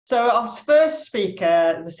So our first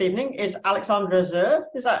speaker this evening is Alexandra Zuhr.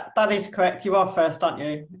 That is correct? You are first, aren't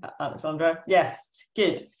you, Alexandra? Yes,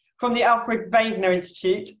 good. From the Alfred Wegener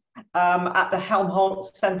Institute at the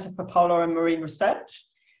Helmholtz Center for Polar and Marine Research.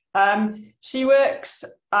 She works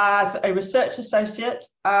as a research associate.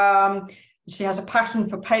 She has a passion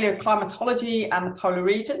for paleoclimatology and the polar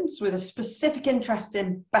regions, with a specific interest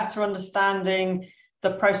in better understanding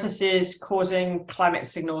the processes causing climate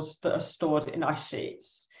signals that are stored in ice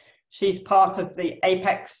sheets. She's part of the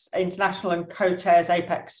APEX International and co-chairs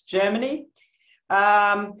APEX Germany.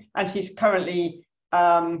 And she's currently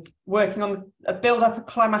working on a build-up of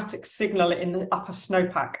climatic signal in the upper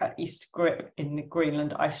snowpack at EastGRIP in the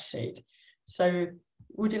Greenland Ice Sheet. So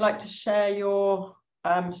would you like to share your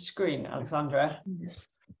screen, Alexandra?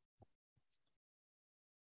 Yes.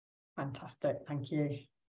 Fantastic, thank you.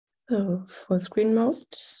 So full screen mode.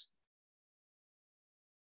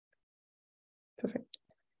 Perfect.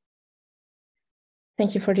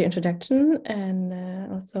 Thank you for the introduction,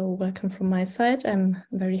 and also welcome from my side. I'm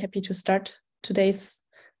very happy to start today's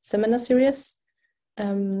seminar series.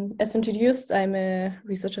 As introduced, I'm a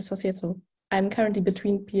research associate, so I'm currently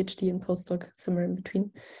between PhD and postdoc, somewhere in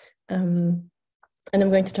between. And I'm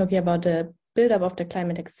going to talk to you about the buildup of the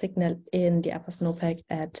climatic signal in the upper snowpack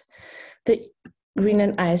at the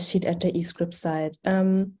Greenland Ice Sheet at the EastGRIP site.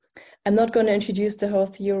 I'm not going to introduce the whole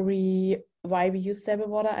theory why we use stable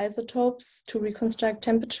water isotopes to reconstruct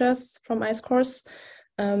temperatures from ice cores.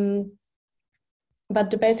 But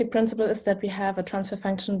the basic principle is that we have a transfer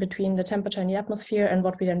function between the temperature in the atmosphere and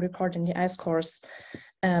what we then record in the ice cores.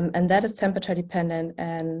 And that is temperature dependent.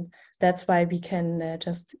 And that's why we can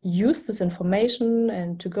just use this information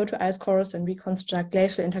and to go to ice cores and reconstruct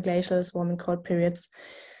glacial, interglacials, warm and cold periods.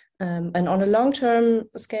 And on a long-term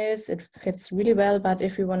scales, it fits really well. But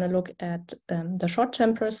if we want to look at the short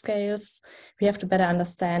temporal scales, we have to better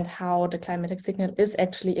understand how the climatic signal is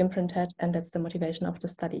actually imprinted. And that's the motivation of the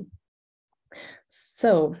study.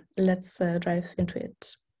 So let's dive into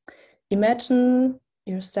it. Imagine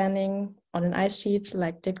you're standing on an ice sheet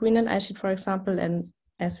like the Greenland Ice Sheet, for example, and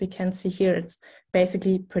as we can see here, it's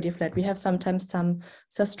basically pretty flat. We have sometimes some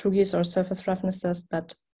sastrugi or surface roughnesses,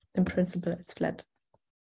 but in principle, it's flat.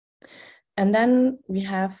 And then we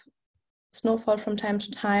have snowfall from time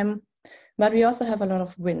to time, but we also have a lot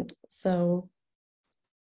of wind. So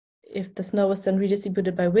if the snow is then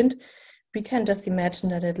redistributed by wind, we can just imagine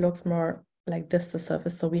that it looks more like this, the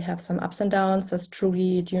surface. So we have some ups and downs,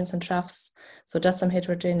 sastrugi, dunes and troughs, so just some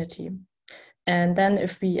heterogeneity. And then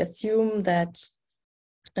if we assume that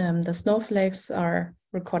the snowflakes are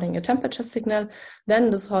recording a temperature signal, then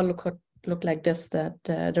this whole could look like this, that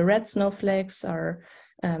the red snowflakes are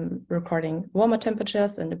recording warmer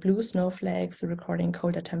temperatures and the blue snowflakes are recording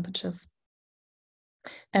colder temperatures.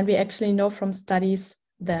 And we actually know from studies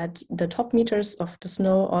that the top meters of the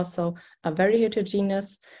snow also are very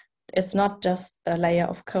heterogeneous. It's not just a layer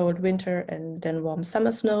of cold winter and then warm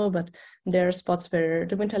summer snow, but there are spots where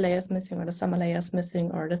the winter layer is missing or the summer layer is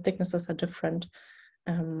missing or the thicknesses are different.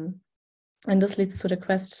 And this leads to the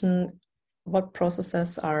question, what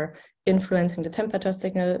processes are influencing the temperature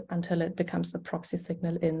signal until it becomes a proxy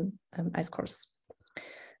signal in ice cores.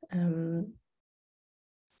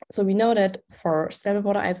 So we know that for stable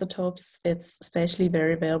water isotopes, it's spatially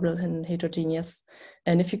very variable and heterogeneous.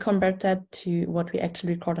 And if you convert that to what we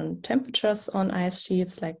actually record on temperatures on ice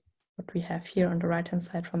sheets, like what we have here on the right-hand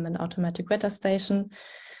side from an automatic weather station,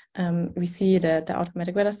 we see that the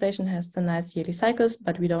automatic weather station has the nice yearly cycles,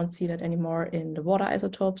 but we don't see that anymore in the water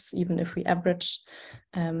isotopes, even if we average.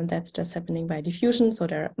 That's just happening by diffusion, so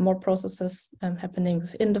there are more processes happening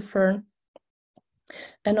within the firn.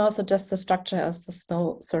 And also just the structure of the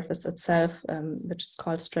snow surface itself, which is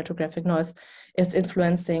called stratigraphic noise, is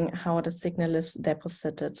influencing how the signal is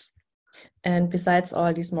deposited. And besides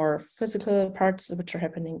all these more physical parts which are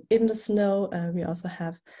happening in the snow, we also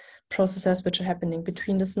have processes which are happening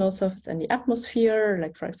between the snow surface and the atmosphere,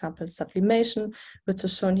 like for example sublimation, which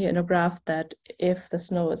is shown here in a graph that if the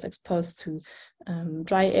snow is exposed to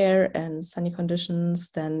dry air and sunny conditions,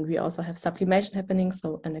 then we also have sublimation happening,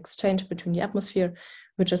 so an exchange between the atmosphere,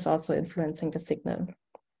 which is also influencing the signal.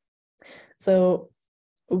 So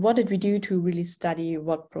what did we do to really study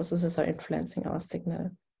what processes are influencing our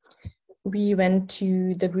signal? We went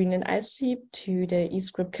to the Greenland Ice Sheet, to the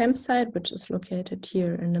EastGRIP campsite, which is located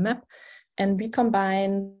here in the map. And we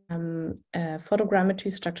combined a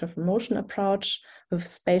photogrammetry structure from motion approach with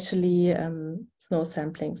spatially snow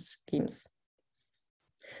sampling schemes.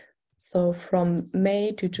 So from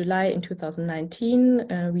May to July in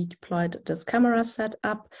 2019, we deployed this camera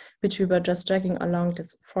setup, which we were just dragging along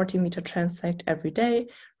this 40-meter transect every day,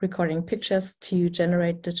 recording pictures to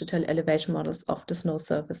generate digital elevation models of the snow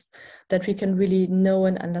surface that we can really know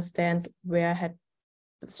and understand where had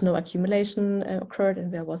snow accumulation occurred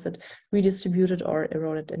and where was it redistributed or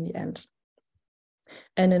eroded in the end.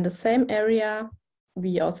 And in the same area,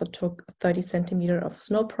 we also took 30 centimeter of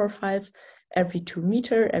snow profiles every 2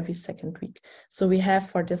 meters every second week. So we have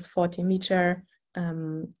for this 40 meter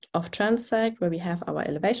of transect where we have our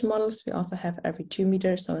elevation models, we also have every 2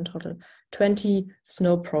 meters, so in total 20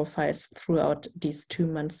 snow profiles throughout these 2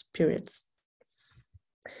 months periods.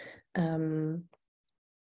 One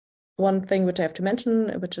thing which I have to mention,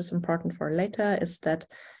 which is important for later, is that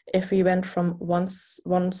if we went from one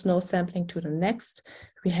snow sampling to the next,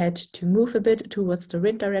 we had to move a bit towards the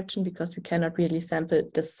wind direction because we cannot really sample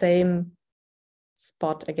the same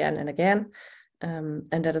spot again and again. And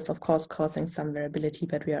that is, of course, causing some variability,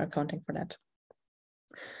 but we are accounting for that.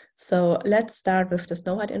 So let's start with the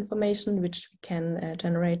snow height information, which we can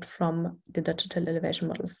generate from the digital elevation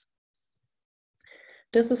models.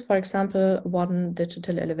 This is, for example, one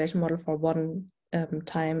digital elevation model for one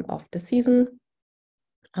time of the season.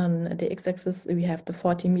 On the x-axis, we have the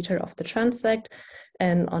 40 meter of the transect,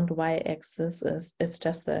 and on the y-axis it's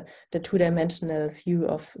just the two-dimensional view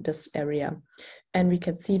of this area. And we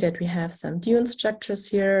can see that we have some dune structures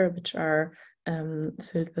here, which are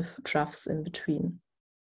filled with troughs in between.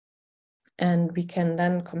 And we can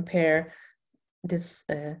then compare this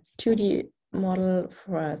 2D model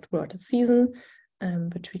throughout the season,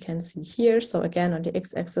 which we can see here. So again, on the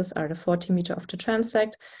x-axis are the 40 meter of the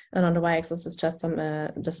transect, and on the y-axis is just some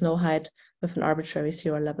the snow height with an arbitrary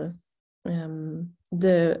 0 level.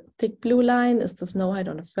 The thick blue line is the snow height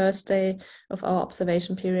on the first day of our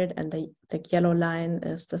observation period, and the thick yellow line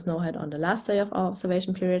is the snow height on the last day of our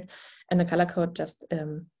observation period. And the color code just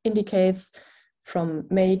indicates from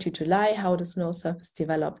May to July how the snow surface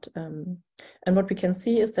developed. And what we can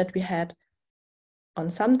see is that we had on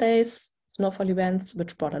some days snowfall events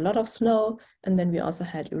which brought a lot of snow, and then we also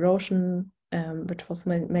had erosion, which was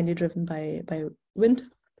mainly driven by wind.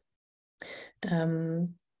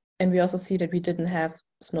 And we also see that we didn't have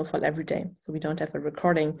snowfall every day, so we don't have a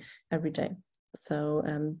recording every day. So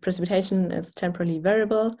precipitation is temporally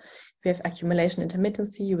variable. We have accumulation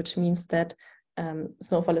intermittency, which means that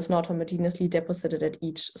snowfall is not homogeneously deposited at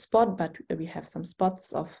each spot, but we have some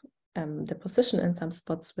spots of deposition and some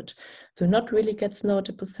spots which do not really get snow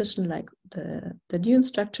deposition, like the dune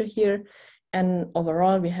structure here. And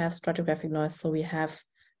overall, we have stratigraphic noise, so we have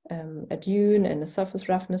a dune and a surface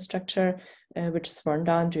roughness structure, which is worn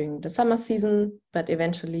down during the summer season, but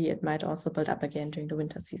eventually it might also build up again during the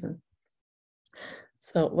winter season.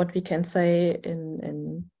 So what we can say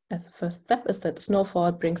as a first step is that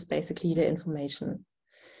snowfall brings basically the information.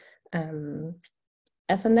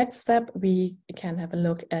 As a next step, we can have a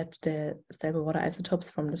look at the stable water isotopes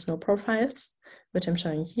from the snow profiles, which I'm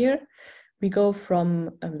showing here. We go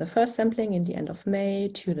from the first sampling in the end of May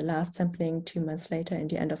to the last sampling 2 months later in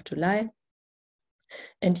the end of July.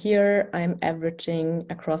 And here I'm averaging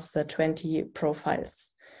across the 20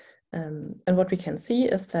 profiles. And what we can see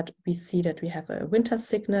is that we have a winter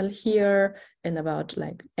signal here in about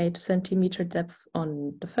like 8 centimeter depth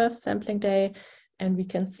on the first sampling day. And we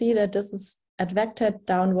can see that this is advected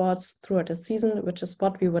downwards throughout the season, which is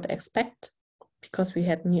what we would expect, because we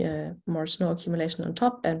had more snow accumulation on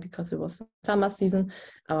top, and because it was summer season,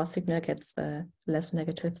 our signal gets less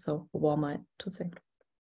negative, so warmer to say.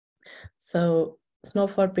 So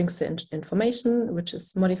snowfall brings the information, which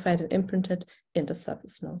is modified and imprinted in the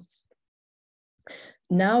surface snow.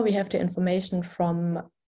 Now we have the information from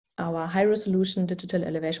our high-resolution digital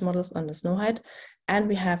elevation models on the snow height, and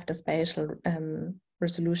we have the spatial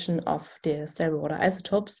resolution of the stable water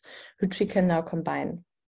isotopes, which we can now combine.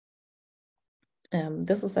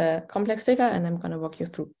 This is a complex figure, and I'm going to walk you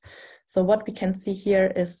through. So what we can see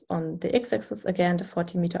here is on the x-axis, again, the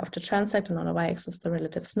 40 meter of the transect, and on the y-axis, the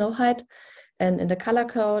relative snow height. And in the color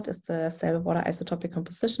code is the stable water isotopic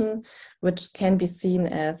composition, which can be seen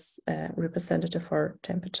as representative for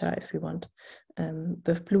temperature if we want.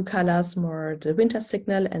 With blue colors, more the winter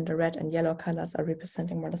signal, and the red and yellow colors are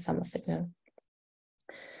representing more the summer signal.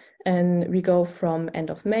 And we go from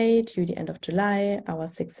end of May to the end of July, our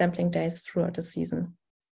 6 sampling days throughout the season.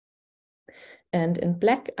 And in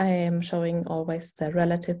black, I am showing always the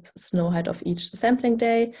relative snow height of each sampling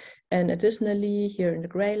day. And additionally, here in the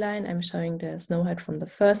gray line, I'm showing the snow height from the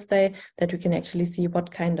first day, that we can actually see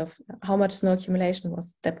how much snow accumulation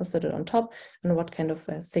was deposited on top and what kind of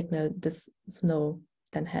signal this snow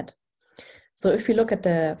then had. So if we look at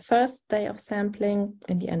the first day of sampling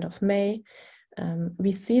in the end of May,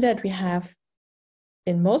 we see that we have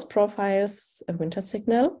in most profiles a winter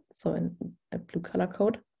signal, so in a blue color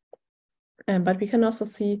code. But we can also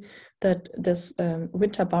see that this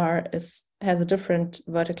winter bar has a different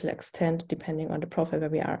vertical extent depending on the profile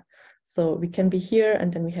where we are. So we can be here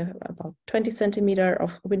and then we have about 20 centimeter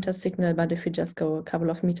of winter signal, but if we just go a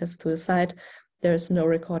couple of meters to the side, there is no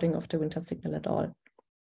recording of the winter signal at all.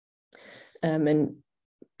 And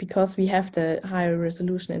because we have the higher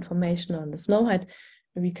resolution information on the snow height,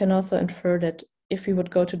 we can also infer that if we would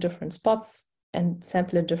go to different spots and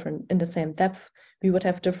sample in the same depth, we would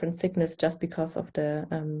have different signals just because of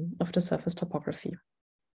the surface topography.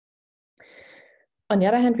 On the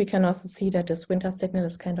other hand, we can also see that this winter signal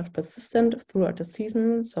is kind of persistent throughout the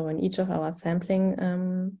season. So in each of our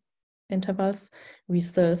sampling intervals, we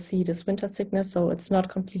still see this winter signal. So it's not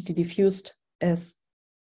completely diffused as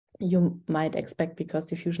you might expect because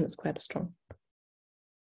diffusion is quite strong.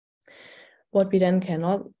 What we then can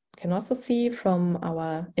also see from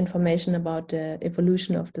our information about the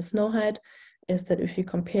evolution of the snow height is that if you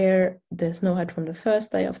compare the snow height from the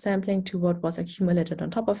first day of sampling to what was accumulated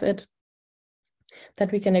on top of it,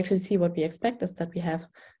 that we can actually see what we expect is that we have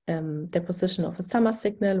the position of a summer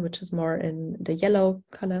signal, which is more in the yellow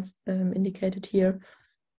colors indicated here.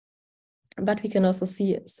 But we can also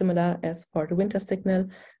see, similar as for the winter signal,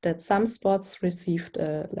 that some spots received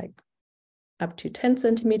like up to 10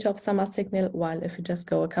 centimeter of summer signal, while if you just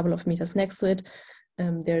go a couple of meters next to it,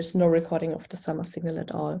 there's no recording of the summer signal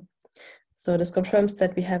at all. So this confirms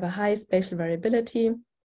that we have a high spatial variability,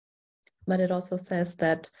 but it also says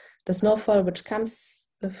that the snowfall which comes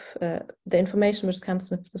with the information which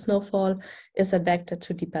comes with the snowfall is adapted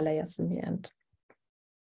to deeper layers in the end.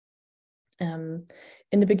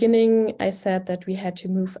 In the beginning, I said that we had to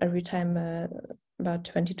move every time about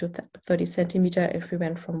 20 to 30 centimeter if we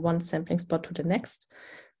went from one sampling spot to the next.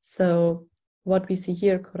 So what we see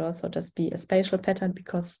here could also just be a spatial pattern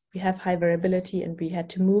because we have high variability and we had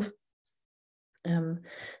to move.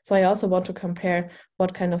 So I also want to compare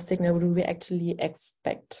what kind of signal do we actually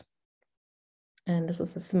expect. And this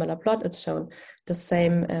is a similar plot. It's shown the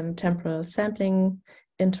same temporal sampling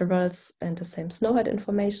intervals and the same snow height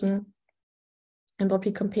information. And what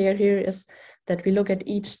we compare here is that we look at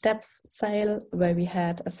each depth scale where we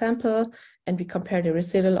had a sample and we compare the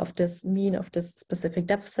residual of this mean of this specific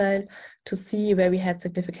depth scale to see where we had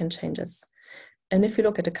significant changes. And if you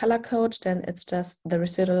look at the color code, then it's just the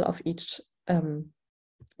residual of each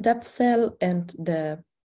depth cell, and the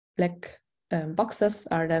black boxes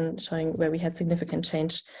are then showing where we had significant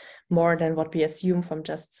change, more than what we assume from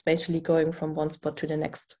just spatially going from one spot to the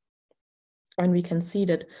next. And we can see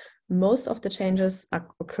that most of the changes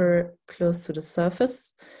occur close to the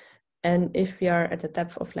surface. And if we are at a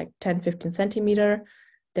depth of like 10-15 centimeter,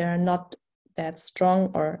 they are not that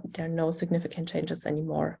strong or there are no significant changes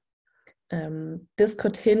anymore. This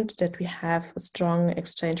could hint that we have strong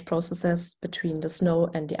exchange processes between the snow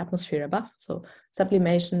and the atmosphere above. So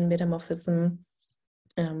sublimation, metamorphism,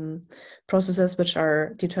 processes which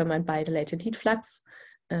are determined by the latent heat flux.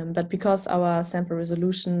 But because our sample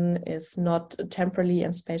resolution is not temporally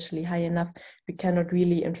and spatially high enough, we cannot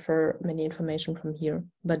really infer many information from here,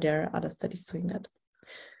 but there are other studies doing that.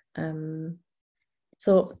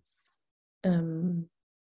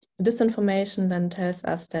 This information then tells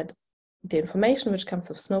us that the information which comes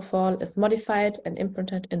with snowfall is modified and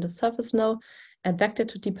imprinted in the surface snow and vectored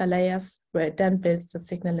to deeper layers, where it then builds the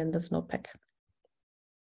signal in the snowpack.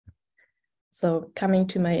 So coming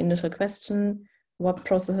to my initial question, what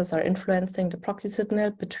processes are influencing the proxy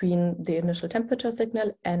signal between the initial temperature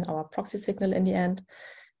signal and our proxy signal in the end,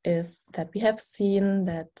 is that we have seen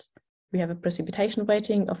that we have a precipitation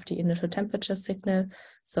weighting of the initial temperature signal.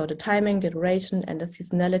 So the timing, the duration, and the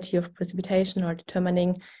seasonality of precipitation are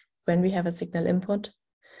determining when we have a signal input.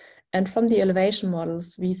 And from the elevation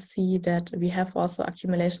models, we see that we have also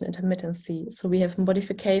accumulation intermittency. So we have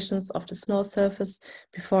modifications of the snow surface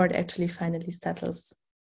before it actually finally settles.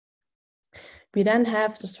 We then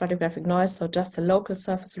have the stratigraphic noise, so just the local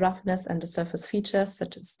surface roughness and the surface features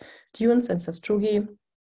such as dunes and sastrugi,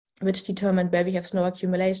 which determine where we have snow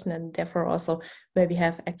accumulation and therefore also where we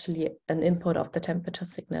have actually an input of the temperature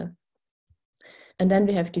signal. And then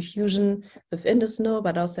we have diffusion within the snow,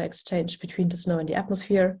 but also exchange between the snow and the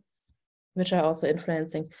atmosphere, which are also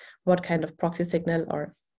influencing what kind of proxy signal,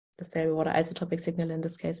 or the stable water isotopic signal in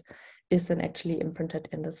this case, is then actually imprinted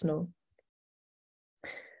in the snow.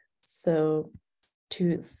 So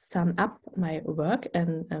to sum up my work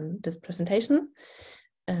and this presentation,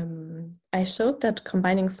 I showed that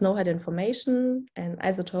combining snowhead information and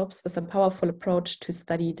isotopes is a powerful approach to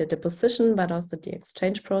study the deposition, but also the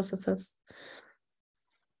exchange processes.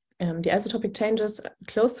 The isotopic changes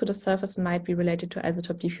close to the surface might be related to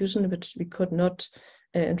isotope diffusion, which we could not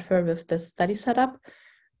infer with this study setup.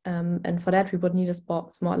 And for that, we would need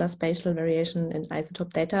a smaller spatial variation in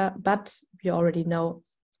isotope data, but we already know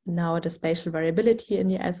now the spatial variability in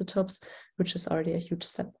the isotopes, which is already a huge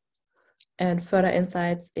step. And further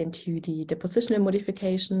insights into the depositional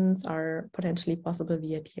modifications are potentially possible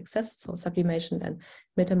via ECS, so sublimation and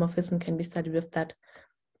metamorphism can be studied with that.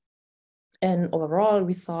 And overall,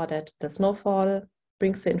 we saw that the snowfall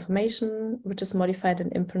brings the information, which is modified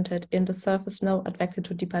and imprinted in the surface snow, affected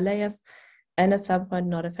to deeper layers, and at some point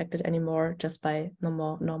not affected anymore just by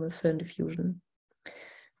normal film diffusion.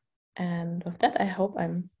 And with that, I hope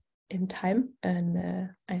I'm in time, and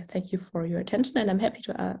I thank you for your attention, and I'm happy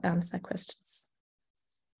to answer questions.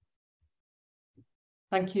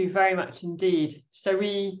 Thank you very much indeed. So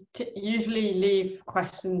we usually leave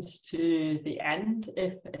questions to the end,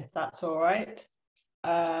 if that's all right.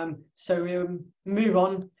 So we'll move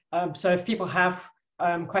on. So if people have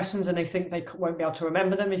questions and they think they won't be able to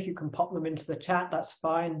remember them, if you can pop them into the chat, that's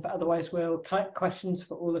fine. But otherwise, we'll collect questions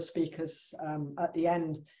for all the speakers at the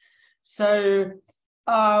end. So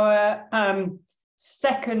our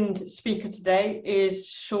second speaker today is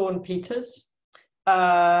Sean Peters.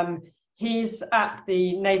 He's at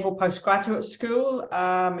the Naval Postgraduate School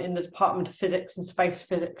in the Department of Physics and Space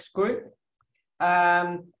Physics group.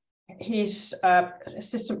 He's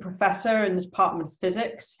assistant professor in the Department of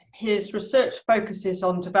Physics. His research focuses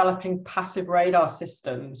on developing passive radar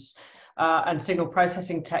systems and signal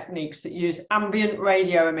processing techniques that use ambient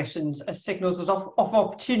radio emissions as signals of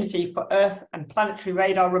opportunity for Earth and planetary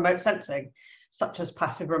radar remote sensing, such as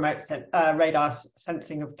passive remote radar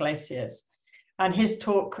sensing of glaciers. And his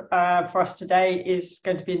talk for us today is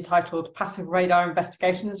going to be entitled Passive Radar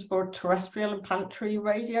Investigations for Terrestrial and Planetary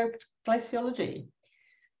Radio Glaciology.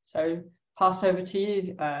 So pass over to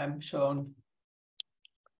you, Sean.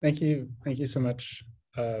 Thank you. Thank you so much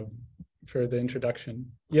for the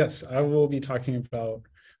introduction. Yes, I will be talking about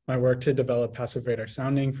my work to develop passive radar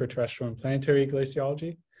sounding for terrestrial and planetary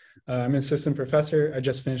glaciology. I'm an assistant professor. I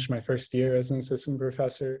just finished my first year as an assistant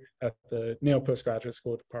professor at the Naval Postgraduate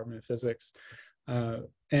School, Department of Physics.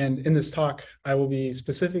 And in this talk, I will be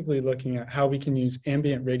specifically looking at how we can use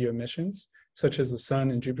ambient radio emissions, such as the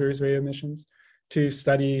sun and Jupiter's radio emissions, to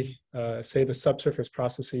study, say, the subsurface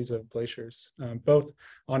processes of glaciers, both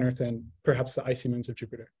on Earth and perhaps the icy moons of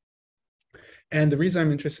Jupiter. And the reason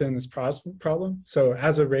I'm interested in this problem, so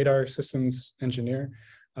as a radar systems engineer,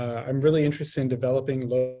 I'm really interested in developing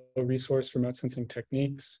low resource remote sensing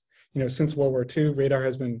techniques. You know, since World War II, radar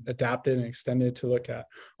has been adapted and extended to look at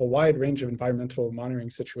a wide range of environmental monitoring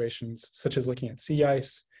situations, such as looking at sea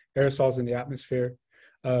ice, aerosols in the atmosphere.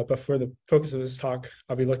 But for the focus of this talk,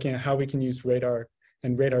 I'll be looking at how we can use radar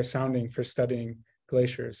and radar sounding for studying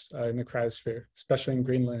glaciers in the cryosphere, especially in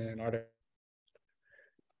Greenland and Antarctic.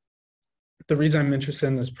 The reason I'm interested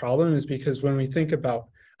in this problem is because when we think about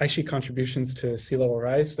ice sheet contributions to sea level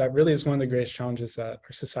rise, that really is one of the greatest challenges that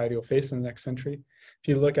our society will face in the next century. If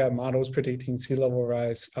you look at models predicting sea level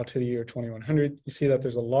rise out to the year 2100, you see that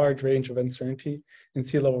there's a large range of uncertainty in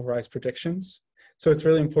sea level rise predictions. So it's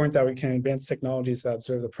really important that we can advance technologies that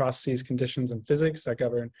observe the processes, conditions, and physics that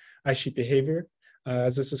govern ice sheet behavior,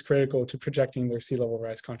 as this is critical to projecting their sea level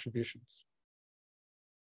rise contributions.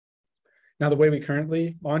 Now, the way we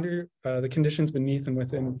currently monitor the conditions beneath and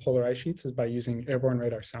within polar ice sheets is by using airborne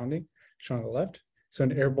radar sounding, shown on the left. So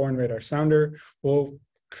an airborne radar sounder will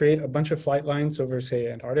create a bunch of flight lines over,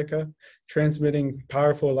 say, Antarctica, transmitting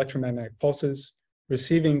powerful electromagnetic pulses,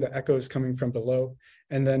 receiving the echoes coming from below,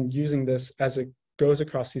 and then using this as it goes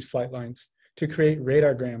across these flight lines to create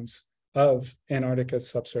radargrams of Antarctica's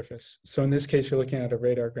subsurface. So in this case, you're looking at a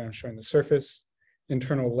radargram showing the surface,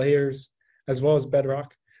 internal layers, as well as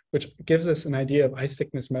bedrock, which gives us an idea of ice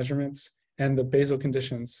thickness measurements and the basal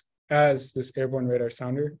conditions as this airborne radar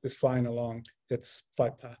sounder is flying along its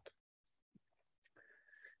flight path.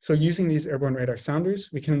 So using these airborne radar sounders,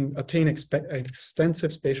 we can obtain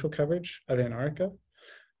extensive spatial coverage of Antarctica.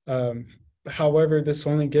 However, this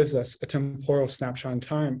only gives us a temporal snapshot in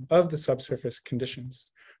time of the subsurface conditions.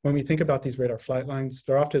 When we think about these radar flight lines,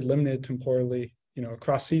 they're often limited temporally,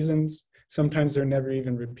 across seasons. Sometimes they're never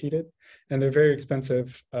even repeated, and they're very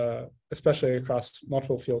expensive, especially across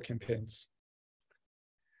multiple field campaigns.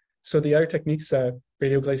 So the other techniques that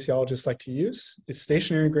radioglaciologists like to use is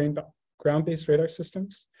stationary ground-based radar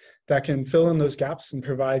systems that can fill in those gaps and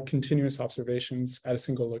provide continuous observations at a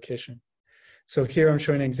single location. So here I'm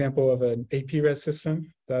showing an example of an AP-Res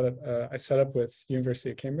system that I set up with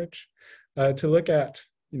University of Cambridge to look at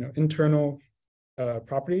internal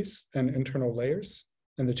properties and internal layers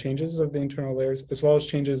and the changes of the internal layers, as well as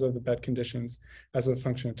changes of the bed conditions as a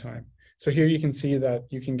function of time. So here you can see that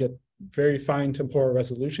you can get very fine temporal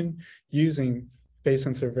resolution using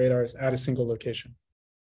phase-sensitive radars at a single location.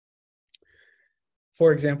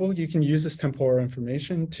 For example, you can use this temporal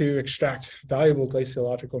information to extract valuable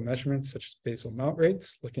glaciological measurements such as basal melt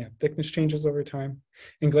rates, looking at thickness changes over time,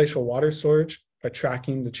 and glacial water storage by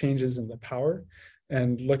tracking the changes in the power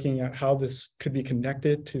and looking at how this could be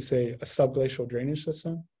connected to, say, a subglacial drainage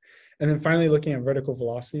system. And then finally looking at vertical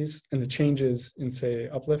velocities and the changes in, say,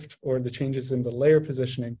 uplift or the changes in the layer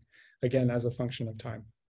positioning, again, as a function of time.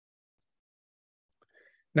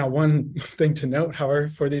 Now, one thing to note, however,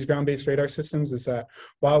 for these ground-based radar systems is that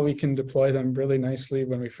while we can deploy them really nicely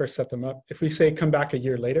when we first set them up, if we say come back a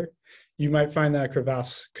year later, you might find that a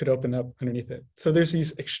crevasse could open up underneath it. So there's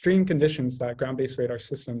these extreme conditions that ground-based radar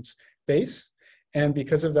systems face. And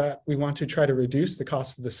because of that, we want to try to reduce the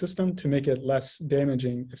cost of the system to make it less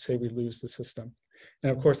damaging if, say, we lose the system.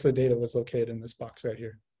 And of course, the data was located in this box right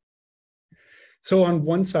here. So on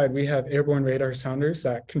one side, we have airborne radar sounders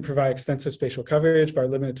that can provide extensive spatial coverage but are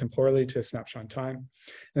limited temporally to a snapshot in time.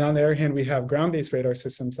 And on the other hand, we have ground-based radar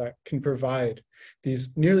systems that can provide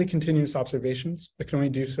these nearly continuous observations, but can only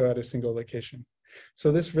do so at a single location.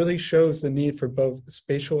 So this really shows the need for both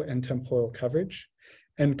spatial and temporal coverage.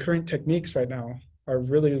 And current techniques right now are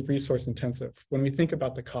really resource intensive when we think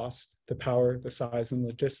about the cost, the power, the size, and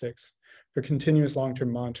logistics for continuous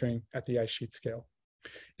long-term monitoring at the ice sheet scale.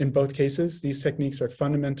 In both cases, these techniques are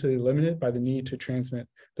fundamentally limited by the need to transmit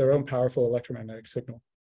their own powerful electromagnetic signal.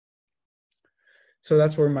 So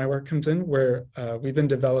that's where my work comes in, where we've been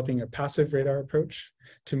developing a passive radar approach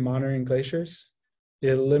to monitoring glaciers.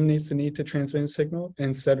 It eliminates the need to transmit a signal and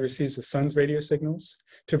instead receives the sun's radio signals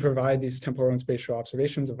to provide these temporal and spatial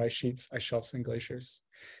observations of ice sheets, ice shelves, and glaciers.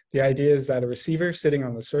 The idea is that a receiver sitting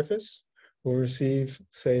on the surface will receive,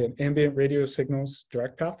 say, an ambient radio signals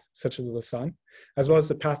direct path, such as the sun, as well as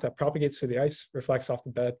the path that propagates through the ice, reflects off the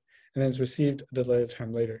bed, and then is received a delayed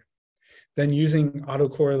time later. Then using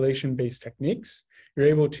autocorrelation-based techniques, you're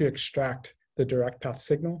able to extract the direct path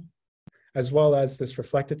signal, as well as this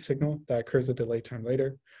reflected signal that occurs a delayed time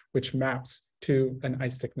later, which maps to an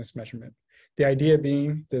ice thickness measurement. The idea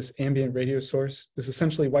being this ambient radio source is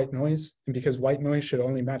essentially white noise, and because white noise should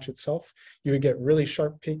only match itself, you would get really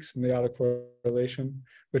sharp peaks in the autocorrelation,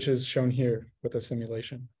 which is shown here with a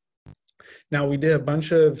simulation. Now, we did a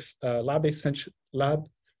bunch of lab-based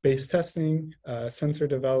testing, sensor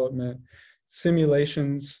development,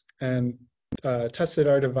 simulations, and tested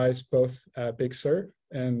our device both at Big Sur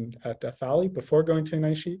and at Death Valley before going to an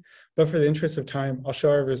ice sheet. But for the interest of time, I'll show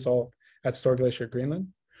our result at Store Glacier, Greenland,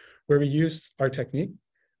 where we used our technique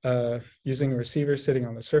using a receiver sitting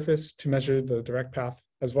on the surface to measure the direct path,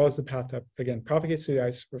 as well as the path that, again, propagates through the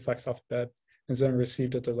ice, reflects off the bed, and is then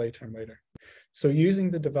received a delay time later. So using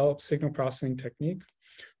the developed signal processing technique,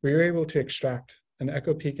 we were able to extract an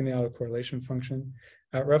echo peak in the autocorrelation function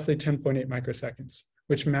at roughly 10.8 microseconds,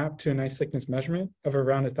 which mapped to an ice thickness measurement of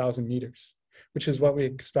around 1,000 meters, which is what we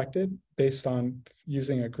expected based on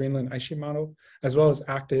using a Greenland ice sheet model, as well as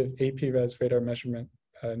active AP-Res radar measurement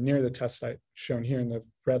near the test site, shown here in the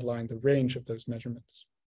red line, the range of those measurements.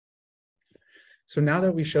 So now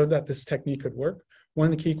that we showed that this technique could work, one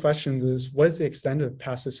of the key questions is, what is the extent of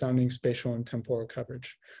passive sounding spatial and temporal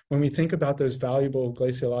coverage? When we think about those valuable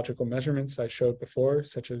glaciological measurements I showed before,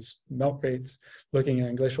 such as melt rates, looking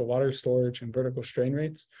at glacial water storage and vertical strain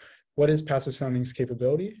rates, what is passive sounding's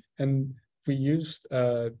capability? And we used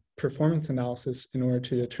performance analysis in order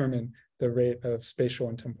to determine the rate of spatial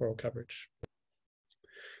and temporal coverage.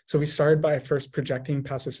 So we started by first projecting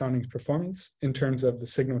passive sounding's performance in terms of the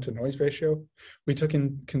signal to noise ratio. We took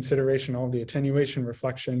in consideration all the attenuation,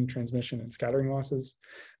 reflection, transmission, and scattering losses,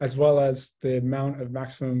 as well as the amount of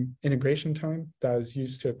maximum integration time that is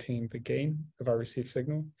used to obtain the gain of our received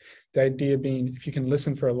signal. The idea being, if you can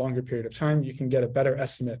listen for a longer period of time, you can get a better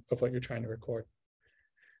estimate of what you're trying to record.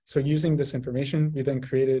 So using this information, we then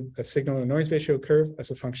created a signal to noise ratio curve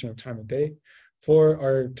as a function of time of day for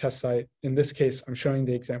our test site. In this case, I'm showing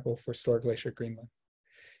the example for Store Glacier, Greenland.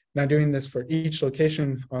 Now doing this for each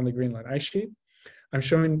location on the Greenland ice sheet, I'm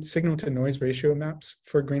showing signal to noise ratio maps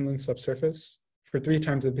for Greenland subsurface for 3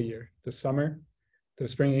 times of the year: the summer, the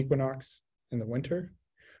spring equinox, and the winter,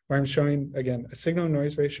 where I'm showing, again, a signal to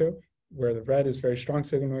noise ratio, where the red is very strong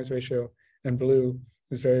signal noise ratio and blue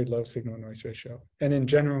is very low signal noise ratio. And in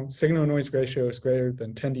general, signal noise ratio is greater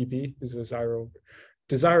than 10 dB is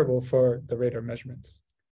desirable for the radar measurements.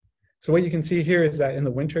 So what you can see here is that in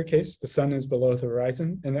the winter case, the sun is below the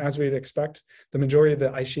horizon. And as we'd expect, the majority of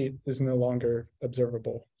the ice sheet is no longer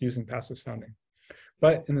observable using passive sounding.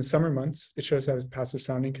 But in the summer months, it shows how passive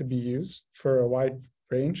sounding could be used for a wide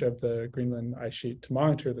range of the Greenland ice sheet to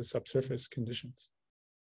monitor the subsurface conditions.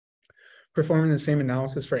 Performing the same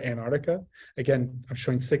analysis for Antarctica, again, I'm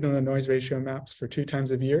showing signal to noise ratio maps for 2 times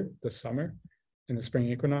of year, the summer and the spring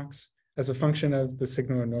equinox, as a function of the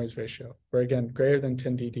signal to noise ratio, where again, greater than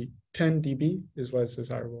 10 dB is what is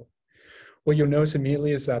desirable. What you'll notice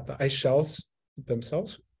immediately is that the ice shelves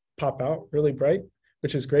themselves pop out really bright,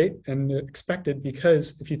 which is great and expected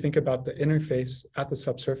because if you think about the interface at the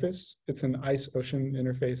subsurface, it's an ice-ocean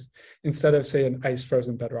interface instead of, say, an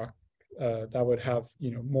ice-frozen bedrock that would have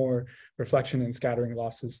more reflection and scattering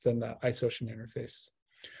losses than the ice-ocean interface.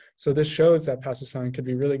 So this shows that passive sounding could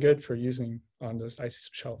be really good for using on those ice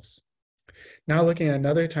shelves. Now looking at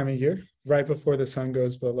another time of year, right before the sun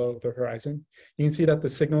goes below the horizon, you can see that the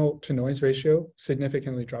signal to noise ratio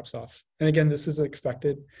significantly drops off. And again, this is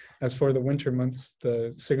expected, as for the winter months,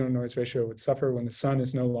 the signal to noise ratio would suffer when the sun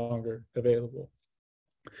is no longer available.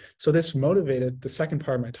 So this motivated the second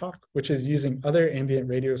part of my talk, which is using other ambient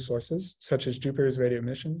radio sources, such as Jupiter's radio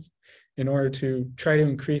emissions, in order to try to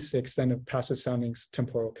increase the extent of passive sounding's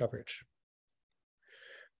temporal coverage.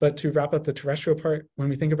 But to wrap up the terrestrial part, when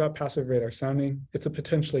we think about passive radar sounding, it's a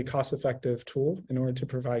potentially cost-effective tool in order to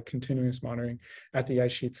provide continuous monitoring at the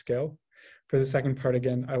ice sheet scale. For the second part,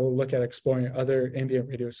 again, I will look at exploring other ambient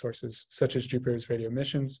radio sources, such as Jupiter's radio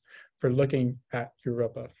emissions, for looking at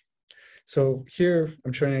Europa. So here,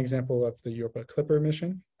 I'm showing an example of the Europa Clipper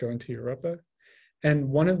mission going to Europa. And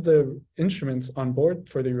one of the instruments on board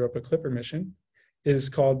for the Europa Clipper mission is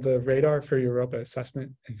called the Radar for Europa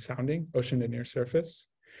Assessment and Sounding, Ocean to Near Surface.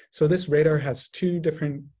 So this radar has 2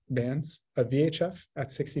 different bands, a VHF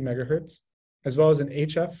at 60 megahertz, as well as an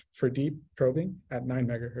HF for deep probing at 9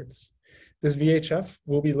 megahertz. This VHF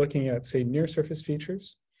will be looking at, say, near surface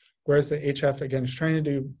features, whereas the HF, again, is trying to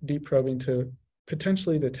do deep probing to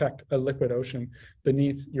potentially detect a liquid ocean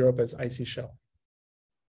beneath Europa's icy shell.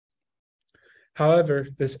 However,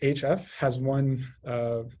 this HF has one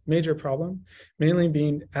major problem, mainly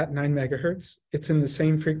being at 9 megahertz. It's in the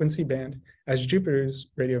same frequency band as Jupiter's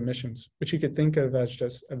radio emissions, which you could think of as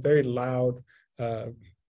just a very loud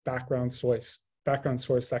background source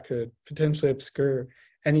that could potentially obscure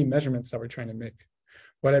any measurements that we're trying to make.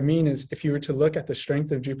 What I mean is, if you were to look at the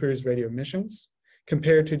strength of Jupiter's radio emissions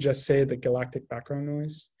compared to just, say, the galactic background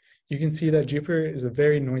noise, you can see that Jupiter is a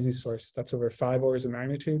very noisy source that's over 5 orders of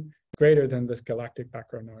magnitude greater than this galactic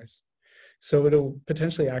background noise. So it'll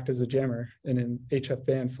potentially act as a jammer in an HF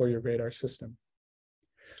band for your radar system.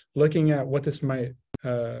 Looking at what this might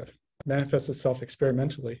manifest itself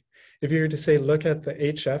experimentally, if you were to say, look at the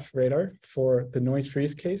HF radar for the noise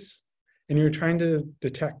freeze case, and you're trying to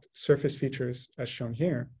detect surface features as shown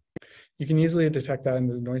here, you can easily detect that in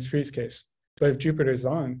the noise freeze case. But if Jupiter is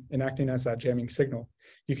on and acting as that jamming signal,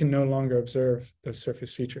 you can no longer observe those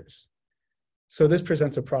surface features. So this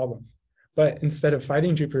presents a problem. But instead of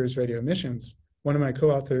fighting Jupiter's radio emissions, one of my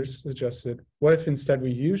co-authors suggested, what if instead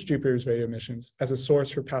we use Jupiter's radio emissions as a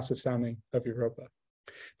source for passive sounding of Europa?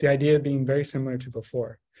 The idea being very similar to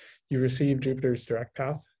before. You receive Jupiter's direct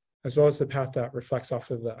path, as well as the path that reflects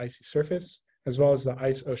off of the icy surface, as well as the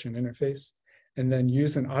ice-ocean interface, and then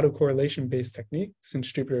use an autocorrelation-based technique,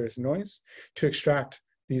 since Jupiter is noise, to extract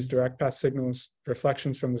these direct path signals,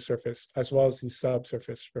 reflections from the surface, as well as these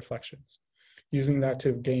subsurface reflections, using that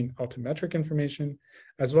to gain altimetric information,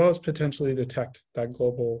 as well as potentially detect that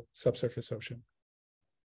global subsurface ocean.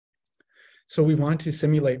 So we want to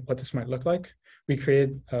simulate what this might look like. We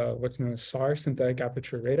created what's known as SAR, synthetic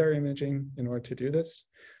aperture radar imaging, in order to do this.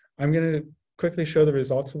 I'm going to quickly show the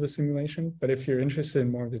results of the simulation, but if you're interested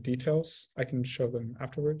in more of the details, I can show them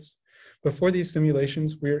afterwards. But for these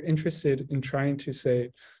simulations, we're interested in trying to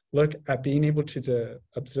say, look at being able to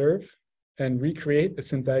observe and recreate a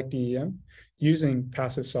synthetic DEM using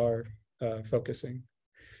passive SAR focusing.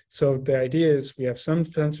 So the idea is we have some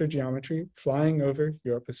sensor geometry flying over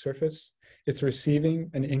Europa's surface. It's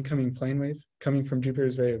receiving an incoming plane wave coming from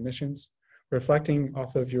Jupiter's radio emissions, reflecting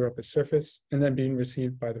off of Europa's surface, and then being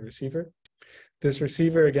received by the receiver. This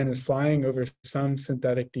receiver, again, is flying over some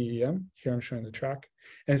synthetic DEM. Here I'm showing the track.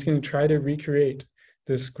 And it's going to try to recreate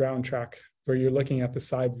this ground track where you're looking at the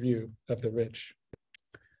side view of the ridge.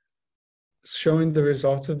 Showing the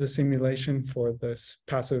results of the simulation for this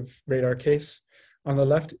passive radar case. On the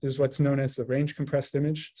left is what's known as the range compressed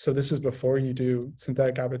image. So this is before you do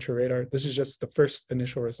synthetic aperture radar. This is just the first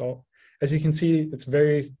initial result. As you can see, it's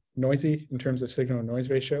very noisy in terms of signal to noise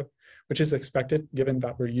ratio, which is expected given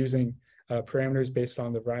that we're using parameters based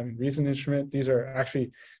on the rhyme and reason instrument. These are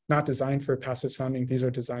actually not designed for passive sounding. These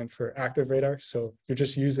are designed for active radar. So you're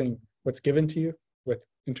just using what's given to you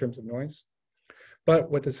in terms of noise.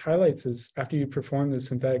 But what this highlights is after you perform the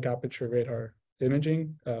synthetic aperture radar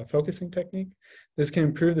imaging focusing technique, this can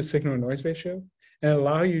improve the signal noise ratio and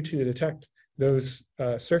allow you to detect those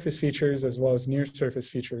surface features as well as near surface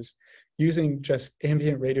features using just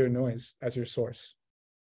ambient radio noise as your source.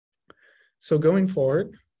 So going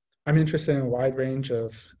forward, I'm interested in a wide range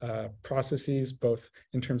of processes, both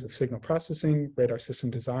in terms of signal processing, radar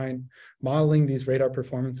system design, modeling these radar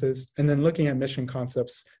performances, and then looking at mission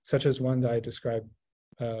concepts, such as one that I described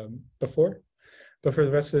before. But for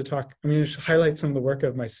the rest of the talk, I'm going to highlight some of the work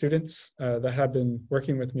of my students that have been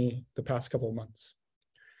working with me the past couple of months.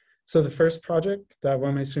 So the first project that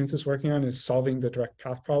one of my students is working on is solving the direct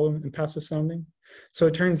path problem in passive sounding. So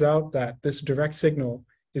it turns out that this direct signal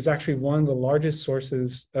is actually one of the largest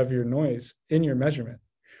sources of your noise in your measurement.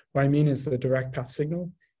 What I mean is the direct path signal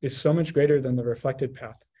is so much greater than the reflected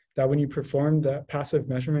path that when you perform that passive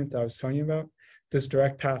measurement that I was telling you about, this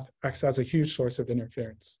direct path acts as a huge source of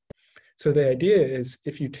interference. So the idea is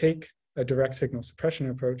if you take a direct signal suppression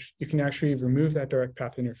approach, you can actually remove that direct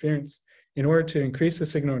path interference in order to increase the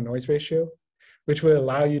signal and noise ratio, which would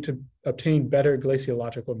allow you to obtain better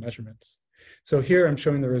glaciological measurements. So here I'm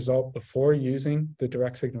showing the result before using the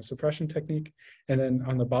direct signal suppression technique. And then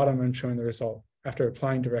on the bottom, I'm showing the result after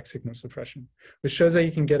applying direct signal suppression, which shows that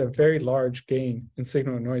you can get a very large gain in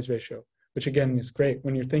signal and noise ratio, which again is great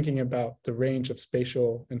when you're thinking about the range of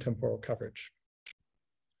spatial and temporal coverage.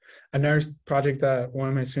 Another project that one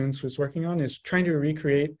of my students was working on is trying to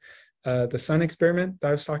recreate the sun experiment that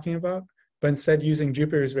I was talking about, but instead using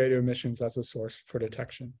Jupiter's radio emissions as a source for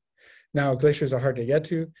detection. Now, glaciers are hard to get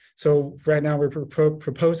to, so right now we're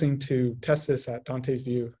proposing to test this at Dante's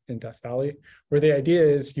View in Death Valley, where the idea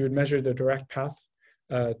is you would measure the direct path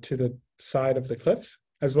to the side of the cliff,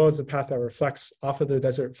 as well as the path that reflects off of the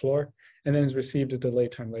desert floor and then is received a delay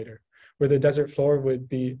time later, where the desert floor would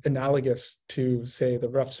be analogous to, say, the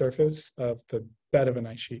rough surface of the bed of an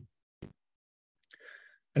ice sheet.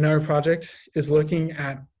 Another project is looking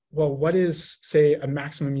at, well, what is, say, a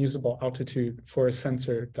maximum usable altitude for a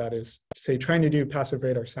sensor that is, say, trying to do passive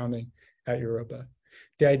radar sounding at Europa?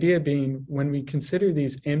 The idea being, when we consider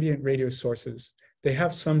these ambient radio sources, they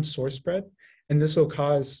have some source spread, and this will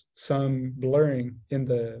cause some blurring in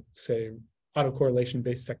the, say,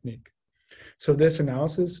 autocorrelation-based technique. So this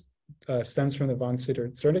analysis stems from the von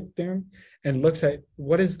Sitter-Zernick theorem and looks at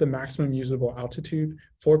what is the maximum usable altitude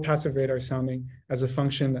for passive radar sounding as a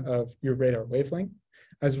function of your radar wavelength,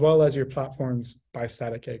 as well as your platform's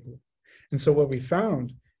bistatic angle. And so what we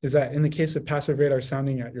found is that in the case of passive radar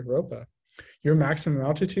sounding at Europa, your maximum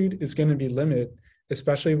altitude is going to be limited,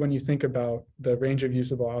 especially when you think about the range of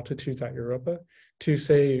usable altitudes at Europa, to,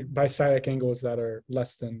 say, bistatic angles that are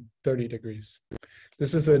less than 30 degrees.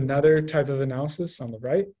 This is another type of analysis on the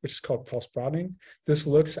right, which is called pulse broadening. This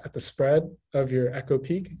looks at the spread of your echo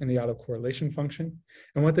peak and the autocorrelation function.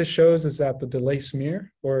 And what this shows is that the delay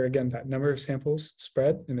smear, or again, that number of samples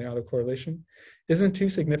spread in the autocorrelation, isn't too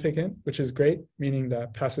significant, which is great, meaning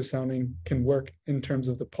that passive sounding can work in terms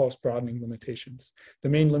of the pulse broadening limitations. The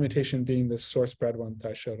main limitation being this source spread one that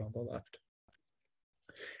I showed on the left.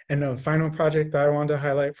 And the final project that I wanted to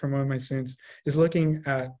highlight from one of my students is looking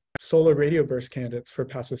at solar radio burst candidates for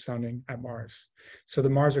passive sounding at Mars. So the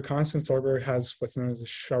Mars Reconnaissance Orbiter has what's known as a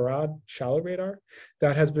SHARAD shallow radar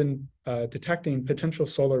that has been detecting potential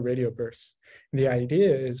solar radio bursts. And the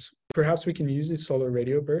idea is perhaps we can use these solar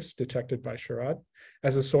radio bursts detected by SHARAD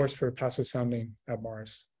as a source for passive sounding at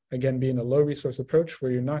Mars. Again, being a low resource approach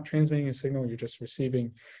where you're not transmitting a signal, you're just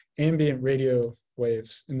receiving ambient radio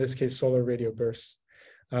waves, in this case, solar radio bursts,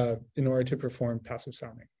 in order to perform passive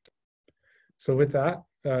sounding. So with that,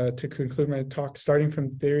 to conclude my talk, starting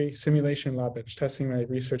from theory, simulation, lab bench testing, my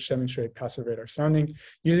research demonstrated passive radar sounding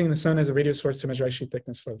using the sun as a radio source to measure ice sheet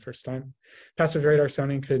thickness for the first time. Passive radar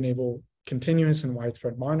sounding could enable continuous and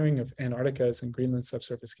widespread monitoring of Antarctica's and Greenland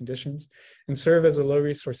subsurface conditions and serve as a low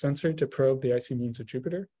resource sensor to probe the icy moons of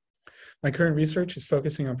Jupiter. My current research is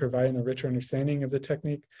focusing on providing a richer understanding of the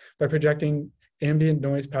technique by projecting ambient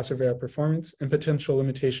noise passive radar performance and potential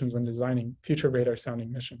limitations when designing future radar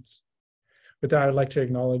sounding missions. With that, I'd like to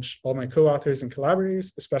acknowledge all my co-authors and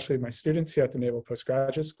collaborators, especially my students here at the Naval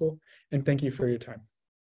Postgraduate School, and thank you for your time.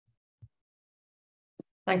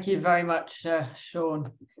 Thank you very much,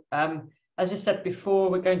 Sean. As you said before,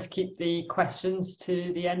 we're going to keep the questions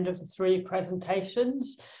to the end of the three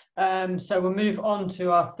presentations. So we'll move on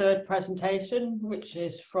to our third presentation, which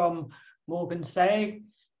is from Morgan Seag.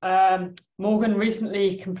 Morgan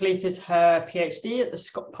recently completed her PhD at the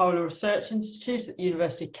Polar Research Institute at the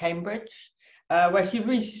University of Cambridge, where she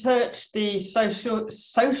researched the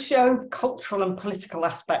socio-cultural and political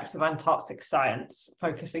aspects of Antarctic science,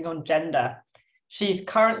 focusing on gender. She's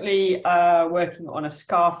currently working on a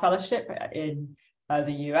SCAR fellowship in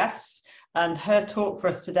the US, and her talk for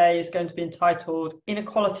us today is going to be entitled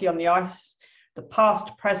Inequality on the Ice, the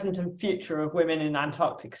Past, Present and Future of Women in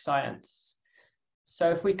Antarctic Science.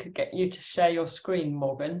 So if we could get you to share your screen,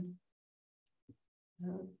 Morgan.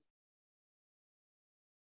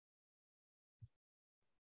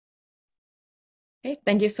 Hey,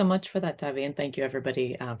 thank you so much for that, Debbie, and thank you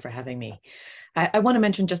everybody for having me. I want to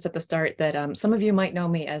mention just at the start that some of you might know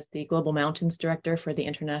me as the Global Mountains Director for the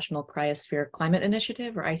International Cryosphere Climate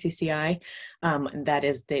Initiative, or ICCI. That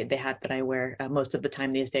is the hat that I wear most of the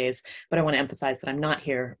time these days, but I want to emphasize that I'm not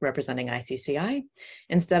here representing ICCI.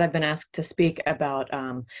 Instead, I've been asked to speak about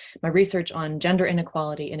my research on gender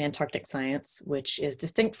inequality in Antarctic science, which is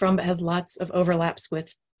distinct from, but has lots of overlaps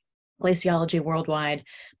with glaciology worldwide.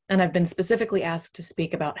 And I've been specifically asked to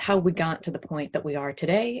speak about how we got to the point that we are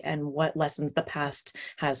today and what lessons the past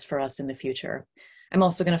has for us in the future. I'm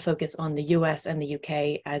also going to focus on the US and the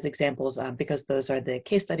UK as examples because those are the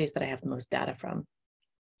case studies that I have the most data from.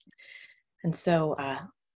 And so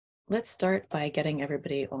let's start by getting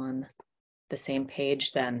everybody on the same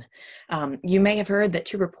page then. You may have heard that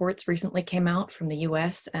 2 reports recently came out from the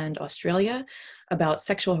US and Australia about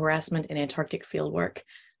sexual harassment in Antarctic fieldwork.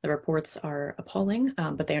 The reports are appalling,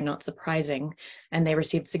 but they are not surprising, and they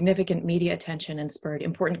received significant media attention and spurred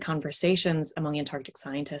important conversations among Antarctic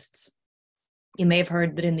scientists. You may have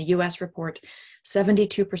heard that in the US report,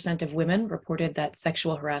 72% of women reported that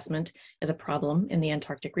sexual harassment is a problem in the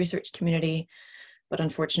Antarctic research community, but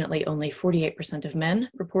unfortunately only 48% of men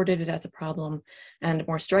reported it as a problem, and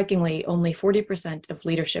more strikingly, only 40% of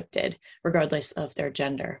leadership did, regardless of their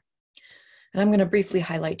gender. And I'm going to briefly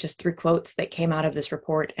highlight just 3 quotes that came out of this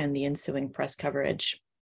report and the ensuing press coverage.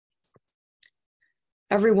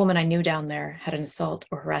 Every woman I knew down there had an assault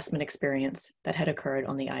or harassment experience that had occurred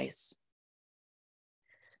on the ice.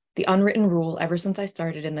 The unwritten rule ever since I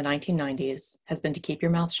started in the 1990s has been to keep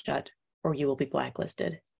your mouth shut or you will be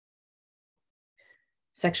blacklisted.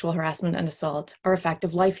 Sexual harassment and assault are a fact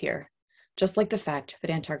of life here, just like the fact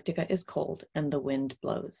that Antarctica is cold and the wind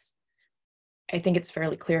blows. I think it's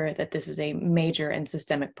fairly clear that this is a major and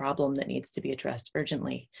systemic problem that needs to be addressed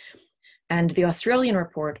urgently. And the Australian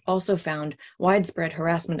report also found widespread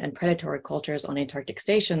harassment and predatory cultures on Antarctic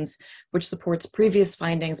stations, which supports previous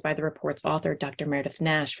findings by the report's author, Dr. Meredith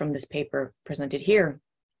Nash, from this paper presented here,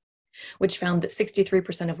 which found that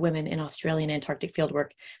 63% of women in Australian Antarctic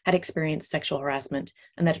fieldwork had experienced sexual harassment,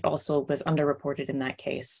 and that it also was underreported in that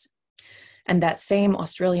case. And that same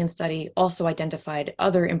Australian study also identified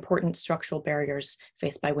other important structural barriers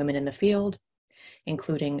faced by women in the field,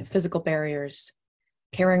 including physical barriers,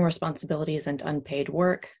 caring responsibilities and unpaid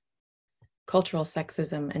work, cultural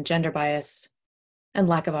sexism and gender bias, and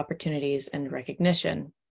lack of opportunities and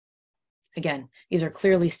recognition. Again, these are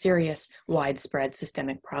clearly serious, widespread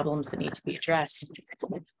systemic problems that need to be addressed.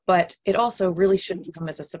 But it also really shouldn't come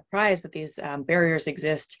as a surprise that these barriers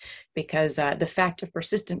exist, because the fact of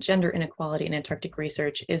persistent gender inequality in Antarctic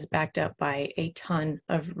research is backed up by a ton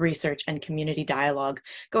of research and community dialogue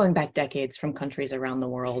going back decades from countries around the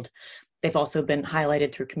world. They've also been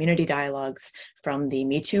highlighted through community dialogues from the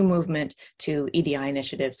Me Too movement to EDI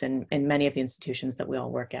initiatives in many of the institutions that we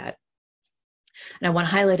all work at. And I want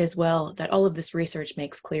to highlight as well that all of this research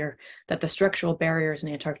makes clear that the structural barriers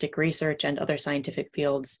in Antarctic research and other scientific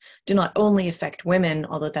fields do not only affect women,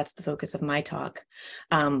 although that's the focus of my talk,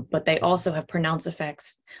 but they also have pronounced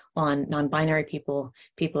effects on non-binary people,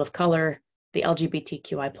 people of color, the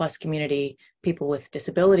LGBTQI+ community, people with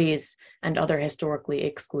disabilities, and other historically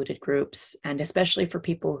excluded groups, and especially for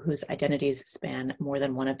people whose identities span more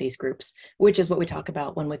than one of these groups, which is what we talk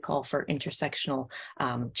about when we call for intersectional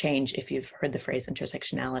change, if you've heard the phrase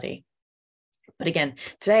intersectionality. But again,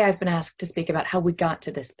 today I've been asked to speak about how we got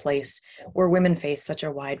to this place where women face such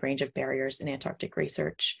a wide range of barriers in Antarctic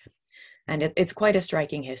research. And it's quite a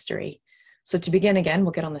striking history. So to begin again,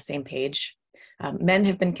 we'll get on the same page. Men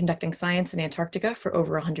have been conducting science in Antarctica for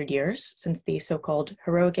over 100 years, since the so-called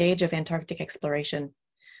heroic age of Antarctic exploration.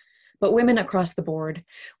 But women across the board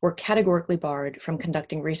were categorically barred from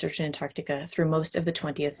conducting research in Antarctica through most of the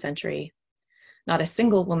 20th century. Not a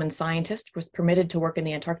single woman scientist was permitted to work in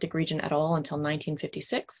the Antarctic region at all until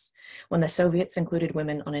 1956, when the Soviets included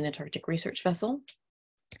women on an Antarctic research vessel.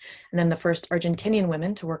 And then the first Argentinian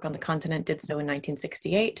women to work on the continent did so in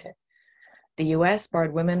 1968. The US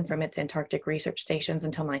barred women from its Antarctic research stations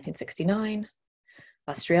until 1969.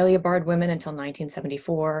 Australia barred women until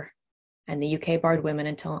 1974, and the UK barred women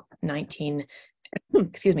until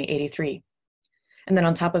 83. And then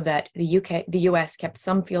on top of that, the US kept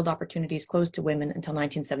some field opportunities closed to women until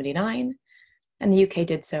 1979, and the UK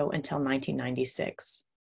did so until 1996.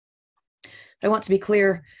 I want to be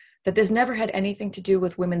clear that this never had anything to do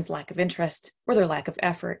with women's lack of interest or their lack of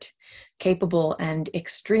effort. Capable and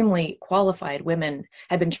extremely qualified women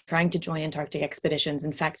had been trying to join Antarctic expeditions,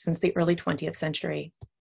 in fact, since the early 20th century.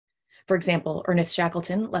 For example, Ernest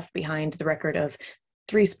Shackleton left behind the record of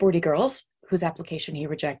 3 sporty girls whose application he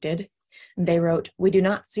rejected. They wrote, "We do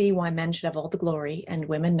not see why men should have all the glory and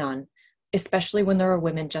women none, especially when there are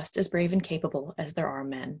women just as brave and capable as there are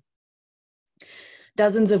men."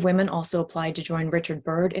 Dozens of women also applied to join Richard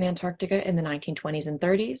Byrd in Antarctica in the 1920s and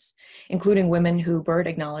 30s, including women who Byrd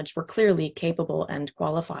acknowledged were clearly capable and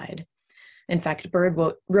qualified. In fact, Byrd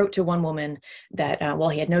wrote to one woman that while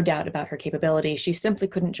he had no doubt about her capability, she simply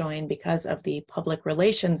couldn't join because of the public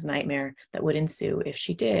relations nightmare that would ensue if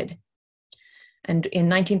she did. And in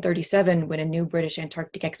 1937, when a new British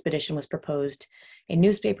Antarctic expedition was proposed, a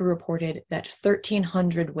newspaper reported that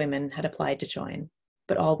 1,300 women had applied to join,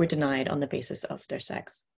 but all were denied on the basis of their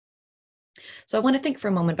sex. So I want to think for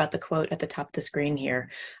a moment about the quote at the top of the screen here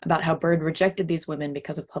about how Byrd rejected these women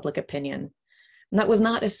because of public opinion. And that was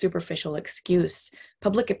not a superficial excuse.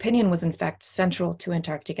 Public opinion was in fact central to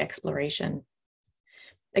Antarctic exploration.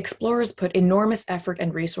 Explorers put enormous effort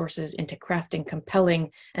and resources into crafting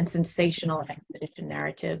compelling and sensational expedition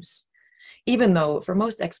narratives. Even though for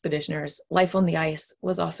most expeditioners, life on the ice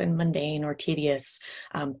was often mundane or tedious.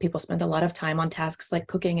 People spent a lot of time on tasks like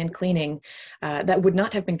cooking and cleaning that would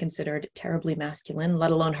not have been considered terribly masculine,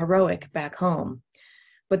 let alone heroic back home.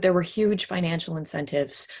 But there were huge financial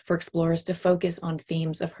incentives for explorers to focus on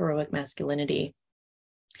themes of heroic masculinity.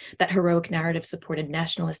 That heroic narrative supported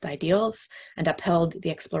nationalist ideals and upheld the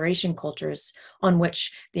exploration cultures on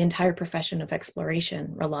which the entire profession of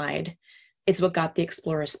exploration relied. It's what got the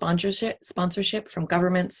explorers sponsorship from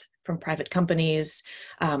governments, from private companies,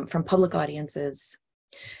 from public audiences.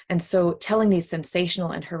 And so telling these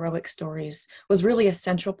sensational and heroic stories was really a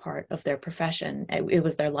central part of their profession. It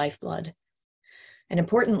was their lifeblood. And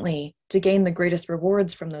importantly, to gain the greatest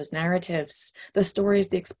rewards from those narratives, the stories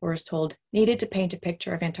the explorers told needed to paint a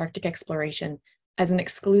picture of Antarctic exploration as an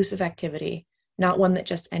exclusive activity, not one that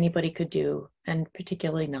just anybody could do, and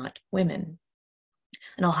particularly not women.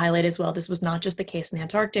 And I'll highlight as well, this was not just the case in the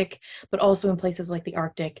Antarctic, but also in places like the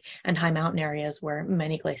Arctic and high mountain areas where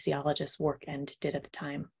many glaciologists work and did at the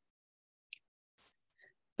time.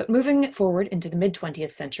 But moving forward into the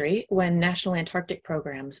mid-20th century, when national Antarctic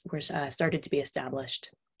programs were started to be established,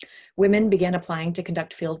 women began applying to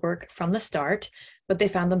conduct fieldwork from the start, but they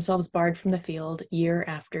found themselves barred from the field year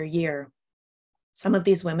after year. Some of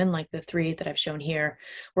these women, like the 3 that I've shown here,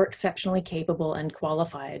 were exceptionally capable and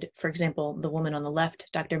qualified. For example, the woman on the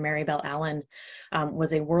left, Dr. Mary Bell Allen,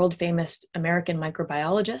 was a world-famous American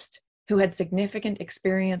microbiologist who had significant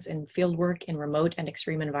experience in fieldwork in remote and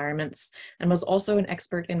extreme environments, and was also an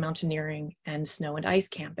expert in mountaineering and snow and ice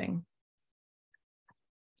camping.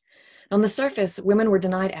 On the surface, women were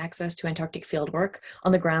denied access to Antarctic fieldwork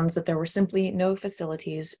on the grounds that there were simply no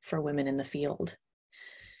facilities for women in the field.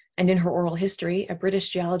 And in her oral history, a British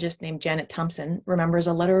geologist named Janet Thompson remembers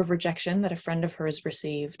a letter of rejection that a friend of hers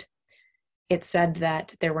received. It said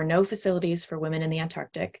that there were no facilities for women in the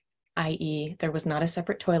Antarctic, i.e., there was not a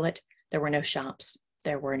separate toilet, there were no shops,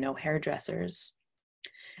 there were no hairdressers.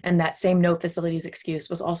 And that same no facilities excuse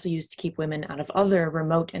was also used to keep women out of other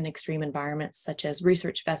remote and extreme environments, such as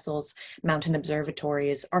research vessels, mountain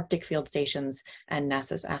observatories, Arctic field stations, and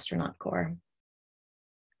NASA's astronaut corps.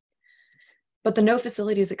 But the no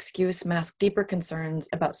facilities excuse masked deeper concerns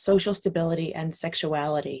about social stability and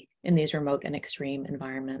sexuality in these remote and extreme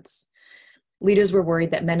environments. Leaders were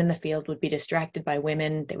worried that men in the field would be distracted by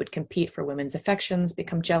women, they would compete for women's affections,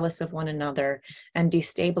 become jealous of one another, and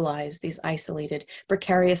destabilize these isolated,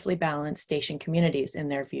 precariously balanced station communities in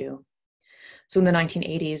their view. So in the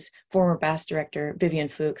 1980s, former BAS director Vivian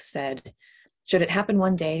Fuchs said, "Should it happen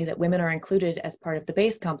one day that women are included as part of the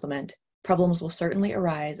base complement, problems will certainly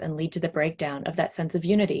arise and lead to the breakdown of that sense of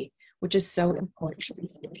unity, which is so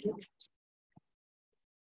important."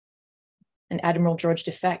 And Admiral George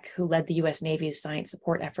Defecque, who led the US Navy's science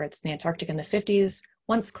support efforts in the Antarctic in the 50s,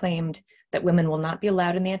 once claimed that women will not be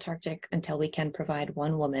allowed in the Antarctic until we can provide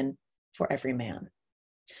one woman for every man.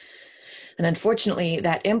 And unfortunately,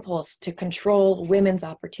 that impulse to control women's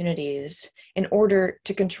opportunities in order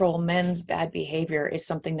to control men's bad behavior is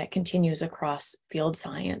something that continues across field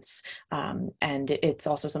science. And it's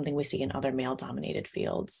also something we see in other male-dominated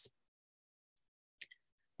fields.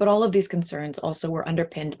 But all of these concerns also were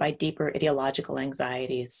underpinned by deeper ideological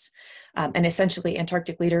anxieties. And essentially,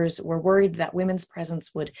 Antarctic leaders were worried that women's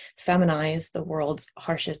presence would feminize the world's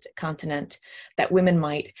harshest continent, that women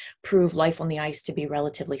might prove life on the ice to be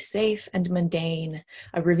relatively safe and mundane,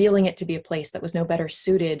 revealing it to be a place that was no better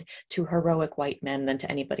suited to heroic white men than to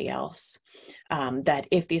anybody else. That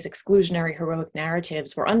if these exclusionary heroic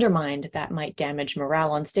narratives were undermined, that might damage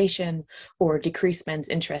morale on station or decrease men's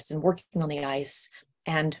interest in working on the ice,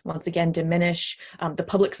 and once again diminish the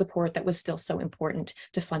public support that was still so important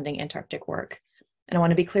to funding Antarctic work. And I want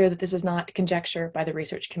to be clear that this is not conjecture by the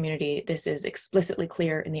research community. This is explicitly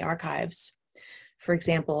clear in the archives. For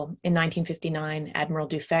example, in 1959, Admiral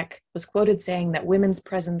Dufek was quoted saying that women's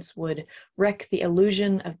presence would wreck the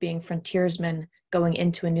illusion of being frontiersmen going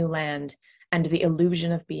into a new land and the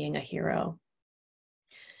illusion of being a hero.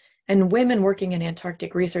 And women working in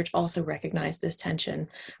Antarctic research also recognize this tension.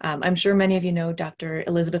 I'm sure many of you know Dr.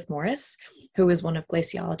 Elizabeth Morris, who is one of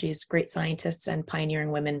glaciology's great scientists and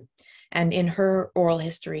pioneering women. And in her oral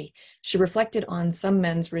history, she reflected on some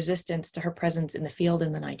men's resistance to her presence in the field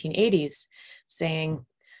in the 1980s, saying,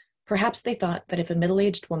 "Perhaps they thought that if a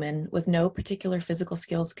middle-aged woman with no particular physical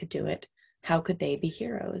skills could do it, how could they be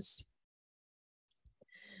heroes?"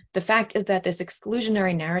 The fact is that this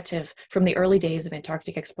exclusionary narrative from the early days of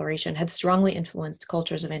Antarctic exploration had strongly influenced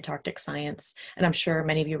cultures of Antarctic science, and I'm sure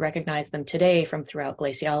many of you recognize them today from throughout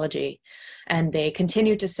glaciology. And they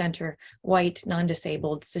continue to center white,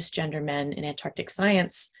 non-disabled, cisgender men in Antarctic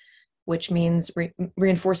science, which means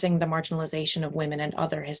reinforcing the marginalization of women and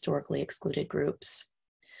other historically excluded groups.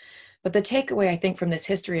 But the takeaway, I think, from this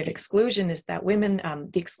history of exclusion is that women,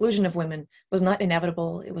 the exclusion of women was not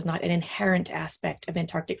inevitable. It was not an inherent aspect of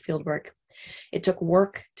Antarctic fieldwork. It took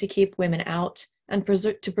work to keep women out and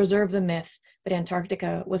to preserve the myth that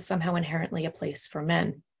Antarctica was somehow inherently a place for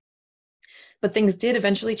men. But things did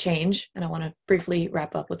eventually change, and I want to briefly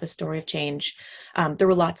wrap up with a story of change. There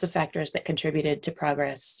were lots of factors that contributed to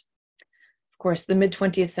progress. Of course, the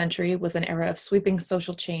mid-20th century was an era of sweeping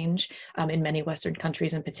social change in many Western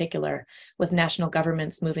countries in particular, with national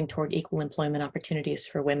governments moving toward equal employment opportunities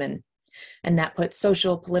for women. And that put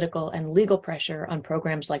social, political, and legal pressure on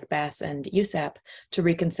programs like BASS and USAP to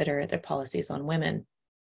reconsider their policies on women.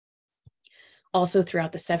 Also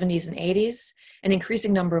throughout the 70s and 80s, an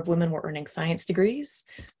increasing number of women were earning science degrees,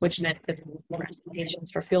 which meant that there were more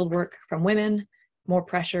applications for fieldwork from women, more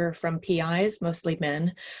pressure from PIs, mostly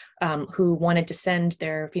men, who wanted to send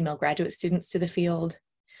their female graduate students to the field.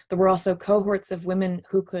 There were also cohorts of women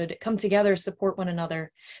who could come together, support one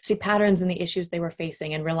another, see patterns in the issues they were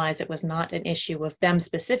facing, and realize it was not an issue of them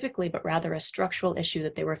specifically, but rather a structural issue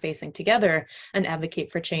that they were facing together, and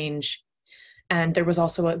advocate for change. And there was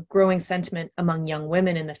also a growing sentiment among young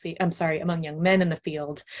women in the among young men in the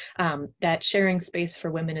field, that sharing space for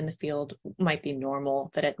women in the field might be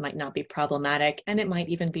normal, that it might not be problematic, and it might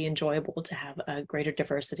even be enjoyable to have a greater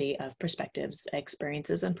diversity of perspectives,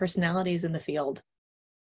 experiences, and personalities in the field.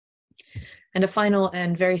 And a final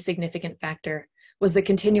and very significant factor was the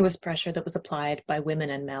continuous pressure that was applied by women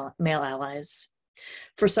and male allies.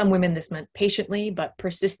 For some women, this meant patiently but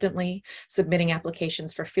persistently submitting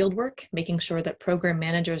applications for fieldwork, making sure that program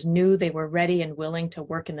managers knew they were ready and willing to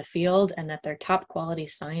work in the field and that their top quality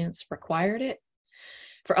science required it.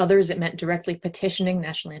 For others, it meant directly petitioning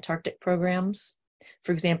national Antarctic programs.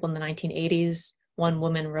 For example, in the 1980s, one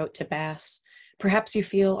woman wrote to BASS, "Perhaps you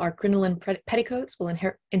feel our crinoline petticoats will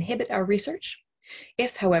inhibit our research.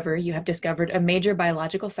 If, however, you have discovered a major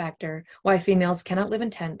biological factor why females cannot live in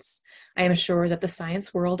tents, I am sure that the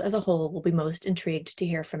science world as a whole will be most intrigued to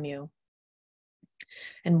hear from you."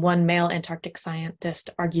 And one male Antarctic scientist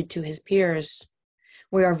argued to his peers,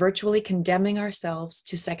 "We are virtually condemning ourselves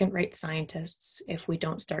to second-rate scientists if we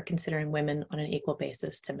don't start considering women on an equal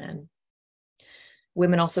basis to men."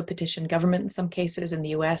 Women also petitioned government in some cases. In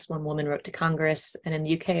the US, one woman wrote to Congress, and in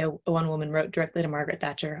the UK, one woman wrote directly to Margaret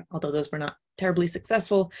Thatcher, although those were not terribly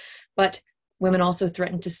successful. But women also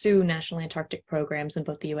threatened to sue national Antarctic programs in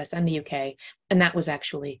both the US and the UK, and that was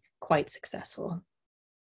actually quite successful.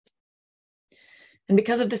 And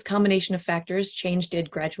because of this combination of factors, change did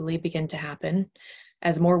gradually begin to happen.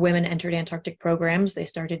 As more women entered Antarctic programs, they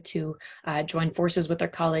started to join forces with their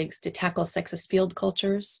colleagues to tackle sexist field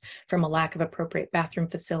cultures, from a lack of appropriate bathroom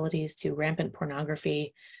facilities to rampant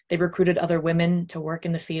pornography. They recruited other women to work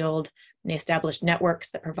in the field, and they established networks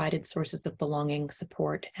that provided sources of belonging,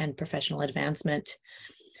 support, and professional advancement.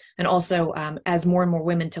 And also, as more and more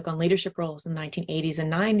women took on leadership roles in the 1980s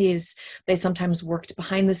and 90s, they sometimes worked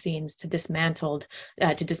behind the scenes to dismantle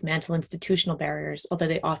institutional barriers, although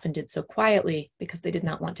they often did so quietly because they did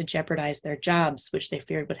not want to jeopardize their jobs, which they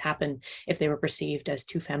feared would happen if they were perceived as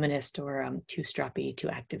too feminist or too stroppy, too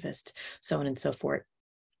activist, so on and so forth.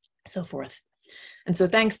 And so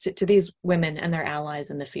thanks to these women and their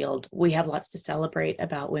allies in the field, we have lots to celebrate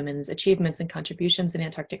about women's achievements and contributions in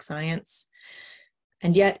Antarctic science.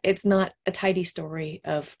 And yet it's not a tidy story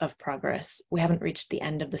of progress. We haven't reached the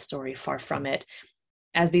end of the story, far from it.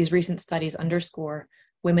 As these recent studies underscore,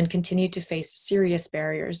 women continue to face serious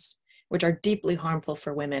barriers, which are deeply harmful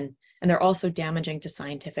for women, and they're also damaging to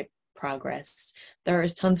scientific progress. There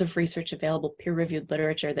is tons of research available, peer-reviewed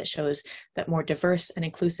literature that shows that more diverse and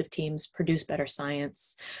inclusive teams produce better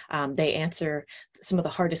science. They answer some of the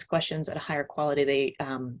hardest questions at a higher quality.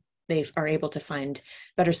 They are able to find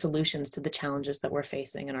better solutions to the challenges that we're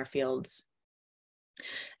facing in our fields.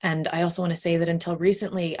 And I also want to say that until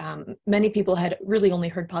recently, many people had really only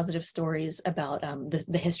heard positive stories about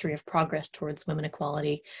the history of progress towards women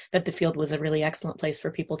equality, that the field was a really excellent place for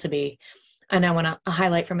people to be. And I want to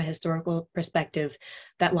highlight from a historical perspective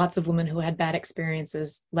that lots of women who had bad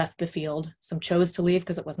experiences left the field. Some chose to leave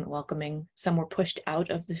because it wasn't welcoming. Some were pushed out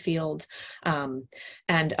of the field.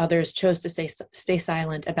 And others chose to stay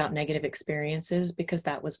silent about negative experiences because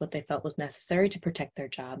that was what they felt was necessary to protect their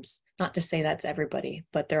jobs. Not to say that's everybody,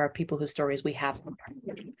 but there are people whose stories we have.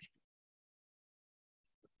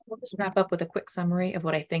 We'll just wrap up with a quick summary of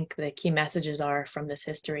what I think the key messages are from this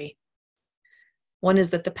history. One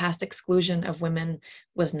is that the past exclusion of women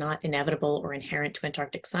was not inevitable or inherent to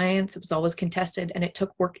Antarctic science. It was always contested, and it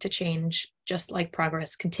took work to change, just like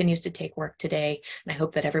progress continues to take work today. And I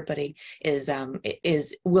hope that everybody is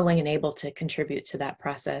willing and able to contribute to that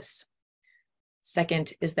process.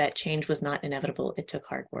 Second is that change was not inevitable. It took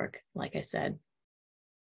hard work, like I said.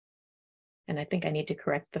 And I think I need to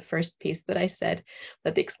correct the first piece that I said,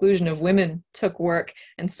 that the exclusion of women took work,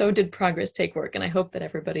 and so did progress take work. And I hope that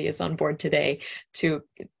everybody is on board today to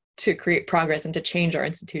create progress and to change our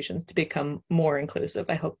institutions to become more inclusive.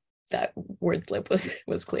 I hope that word flip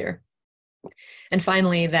was clear. And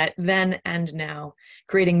finally, that then and now,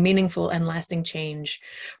 creating meaningful and lasting change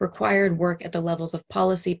required work at the levels of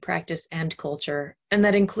policy, practice, and culture. And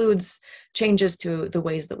that includes changes to the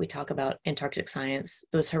ways that we talk about Antarctic science,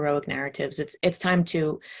 those heroic narratives. It's time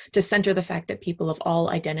to center the fact that people of all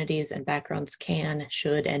identities and backgrounds can,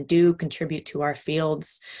 should, and do contribute to our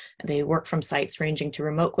fields. They work from sites ranging to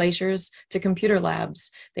remote glaciers to computer labs.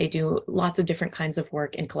 They do lots of different kinds of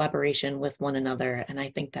work in collaboration with one another. And I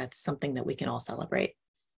think that's something that we can all celebrate.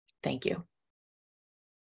 Thank you.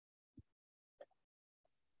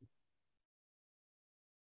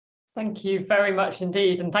 Thank you very much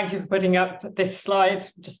indeed, and thank you for putting up this slide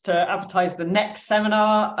just to advertise the next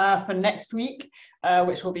seminar for next week,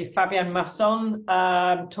 which will be Fabienne Masson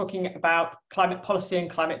talking about climate policy and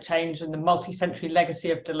climate change and the multi-century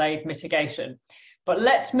legacy of delayed mitigation. But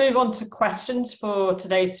let's move on to questions for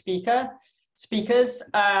today's speakers.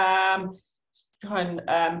 Try and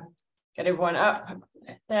get everyone up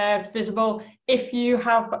there visible. If you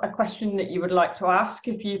have a question that you would like to ask,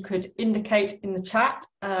 if you could indicate in the chat,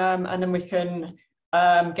 and then we can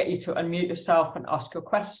get you to unmute yourself and ask your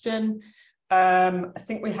question. I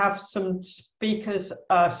think we have some speakers,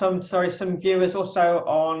 some viewers also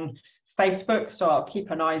on Facebook, so I'll keep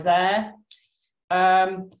an eye there.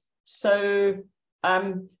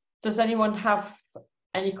 Does anyone have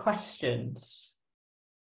any questions?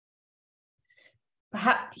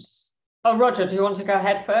 Perhaps. Oh, Roger, do you want to go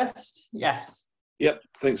ahead first? Yes. Yep,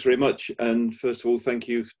 thanks very much. And first of all, thank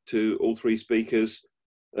you to all three speakers.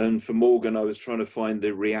 And for Morgan, I was trying to find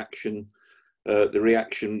the reaction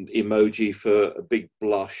emoji for a big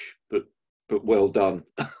blush, but well done.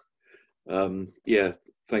 Yeah,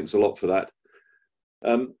 thanks a lot for that.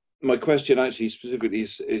 My question actually specifically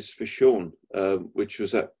is for Sean, which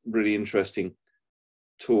was that really interesting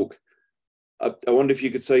talk. I wonder if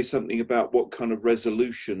you could say something about what kind of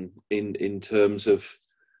resolution in terms of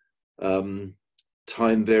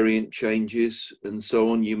time variant changes and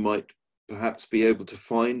so on you might perhaps be able to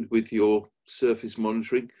find with your surface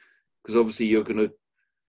monitoring, because obviously you're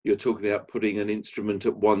talking about putting an instrument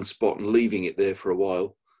at one spot and leaving it there for a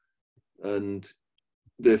while, and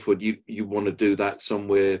therefore you want to do that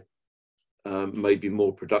somewhere maybe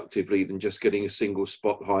more productively than just getting a single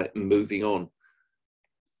spot height and moving on.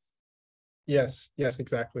 Yes,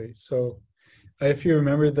 exactly. So if you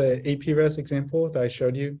remember the APRES example that I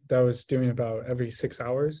showed you, that was doing about every 6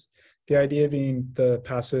 hours. The idea being the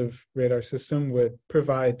passive radar system would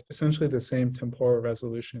provide essentially the same temporal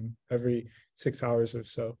resolution every 6 hours or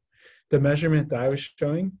so. The measurement that I was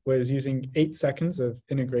showing was using 8 seconds of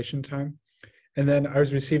integration time. And then I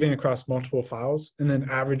was receiving across multiple files and then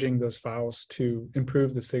averaging those files to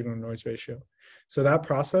improve the signal noise ratio. So that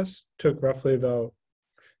process took roughly about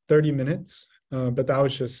 30 minutes, but that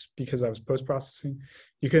was just because I was post-processing.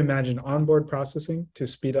 You can imagine onboard processing to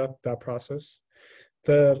speed up that process.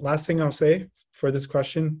 The last thing I'll say for this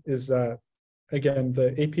question is that, again,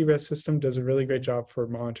 the APRES system does a really great job for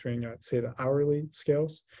monitoring at, say, the hourly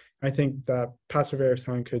scales. I think that passive radar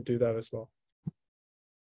sound could do that as well.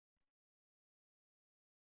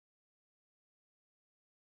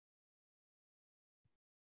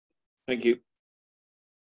 Thank you.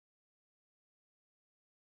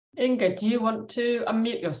 Inga, do you want to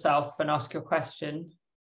unmute yourself and ask your question?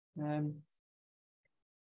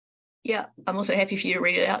 Yeah, I'm also happy for you to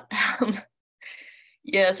read it out.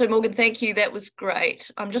 Yeah, so Morgan, thank you. That was great.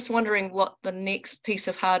 I'm just wondering what the next piece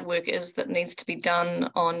of hard work is that needs to be done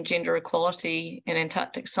on gender equality in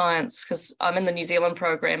Antarctic science, because I'm in the New Zealand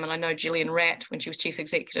program, and I know Gillian Ratt, when she was chief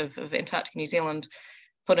executive of Antarctic New Zealand,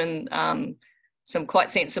 put in some quite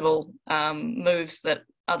sensible moves that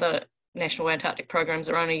other national Antarctic programs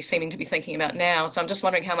are only seeming to be thinking about now. So I'm just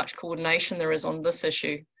wondering how much coordination there is on this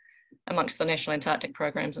issue amongst the national Antarctic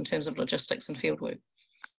programs in terms of logistics and fieldwork.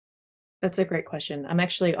 That's a great question. I'm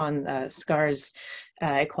actually on SCAR's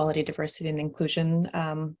Equality, Diversity, and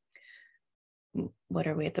Inclusion. What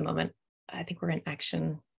are we at the moment? I think we're an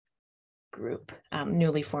action group,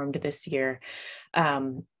 newly formed this year.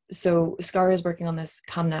 So SCAR is working on this.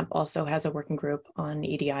 ComNap also has a working group on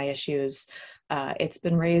EDI issues. It's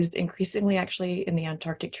been raised increasingly actually in the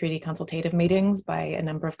Antarctic Treaty consultative meetings by a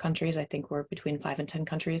number of countries. I think we're between 5 and 10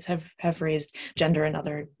 countries have raised gender and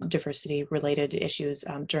other diversity related issues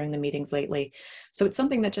during the meetings lately. So it's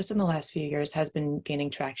something that just in the last few years has been gaining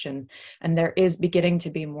traction, and there is beginning to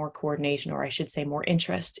be more coordination, or I should say more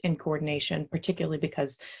interest in coordination, particularly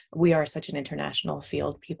because we are such an international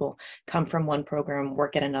field. People come from one program,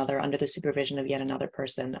 work at another under the supervision of yet another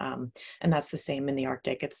person. And that's the same in the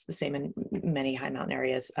Arctic. It's the same in many high mountain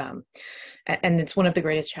areas. And it's one of the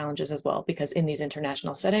greatest challenges as well, because in these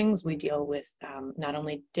international settings, we deal with not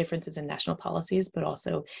only differences in national policies, but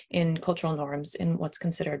also in cultural norms, in what's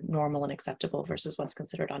considered normal and acceptable versus what's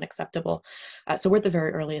considered unacceptable. So we're at the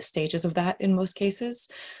very earliest stages of that in most cases.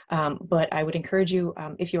 But I would encourage you,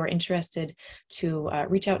 if you are interested, to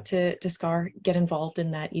reach out to SCAR, get involved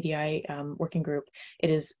in that EDI working group. It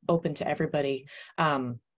is open to everybody.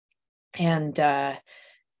 And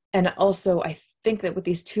also, I think that with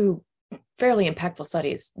these two fairly impactful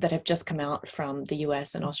studies that have just come out from the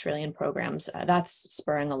US and Australian programs, that's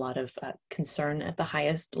spurring a lot of concern at the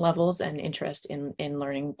highest levels and interest in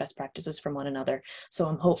learning best practices from one another. So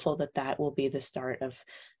I'm hopeful that that will be the start of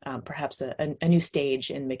perhaps a new stage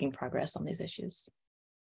in making progress on these issues.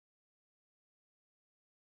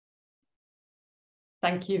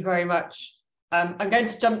 Thank you very much. I'm going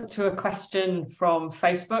to jump to a question from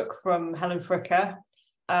Facebook from Helen Fricker.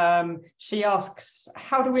 She asks,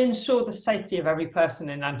 how do we ensure the safety of every person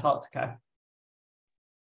in Antarctica?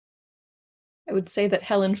 I would say that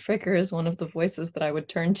Helen Fricker is one of the voices that I would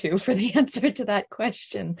turn to for the answer to that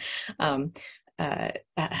question.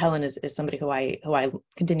 Helen is somebody who I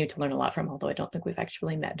continue to learn a lot from, although I don't think we've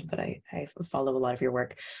actually met, but I follow a lot of your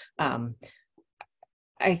work.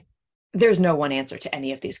 There's no one answer to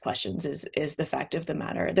any of these questions is the fact of the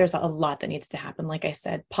matter. There's a lot that needs to happen. Like I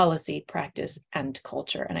said, policy, practice, and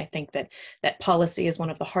culture. And I think that policy is one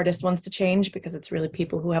of the hardest ones to change, because it's really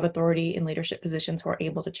people who have authority in leadership positions who are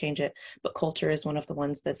able to change it. But culture is one of the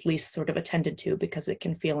ones that's least sort of attended to, because it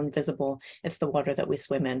can feel invisible. It's the water that we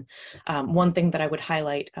swim in. One thing that I would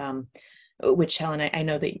highlight, which Helen, I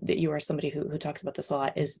know that you are somebody who talks about this a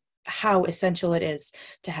lot, is how essential it is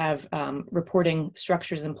to have reporting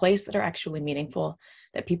structures in place that are actually meaningful,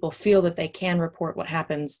 that people feel that they can report what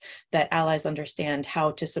happens, that allies understand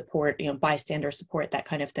how to support, bystander support, that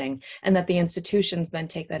kind of thing, and that the institutions then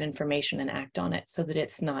take that information and act on it, so that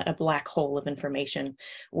it's not a black hole of information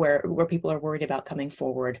where people are worried about coming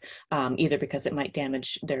forward, either because it might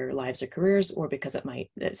damage their lives or careers, or because it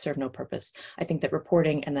might serve no purpose. I think that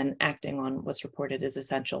reporting and then acting on what's reported is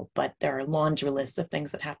essential, but there are laundry lists of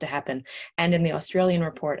things that have to happen. And in the Australian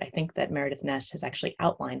report, I think that Meredith Ness has actually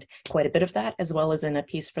outlined quite a bit of that, as well as in a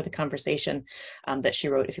piece for the conversation that she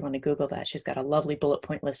wrote. If you want to Google that, she's got a lovely bullet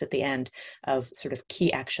point list at the end of sort of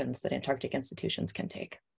key actions that Antarctic institutions can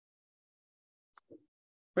take.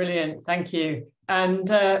 Brilliant, thank you. And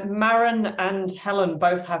Maren and Helen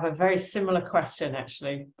both have a very similar question,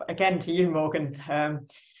 actually, again to you, Morgan.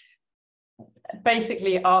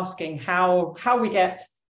 Basically asking how we get,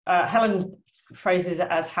 Helen phrases it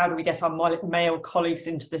as, how do we get our male colleagues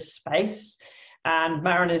into this space? And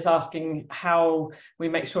Maren is asking how we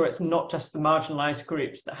make sure it's not just the marginalized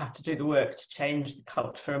groups that have to do the work to change the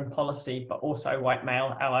culture and policy, but also white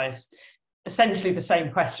male allies. Essentially the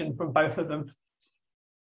same question from both of them.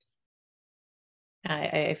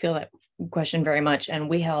 I feel that question very much. And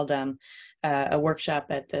we held a workshop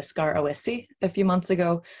at the SCAR OSC a few months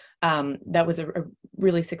ago. That was a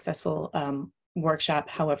really successful workshop.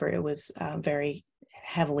 However, it was very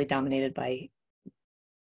heavily dominated by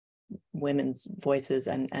women's voices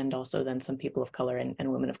and also then some people of color and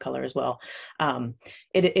women of color as well.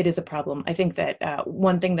 It is a problem. I think that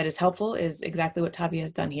one thing that is helpful is exactly what Tavia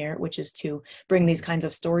has done here, which is to bring these kinds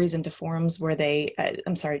of stories into forums where they,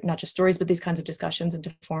 I'm sorry, not just stories, but these kinds of discussions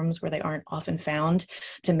into forums where they aren't often found,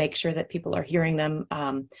 to make sure that people are hearing them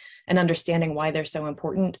and understanding why they're so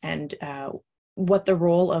important and what the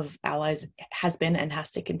role of allies has been and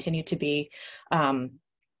has to continue to be.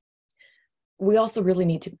 We also really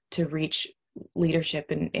need to reach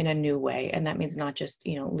leadership in a new way. And that means not just,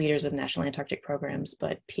 leaders of national Antarctic programs,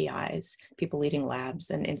 but PIs, people leading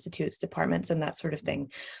labs and institutes, departments, and that sort of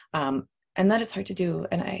thing. And that is hard to do.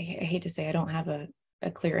 And I hate to say I don't have a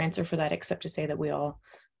clear answer for that, except to say that we all,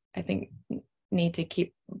 I think, need to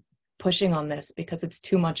keep pushing on this because it's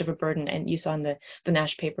too much of a burden. And you saw in the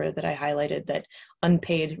Nash paper that I highlighted that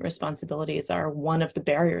unpaid responsibilities are one of the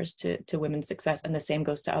barriers to women's success. And the same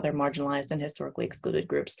goes to other marginalized and historically excluded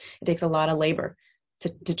groups. It takes a lot of labor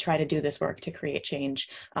to try to do this work, to create change.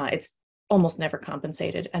 It's almost never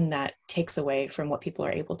compensated. And that takes away from what people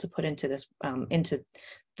are able to put into this, into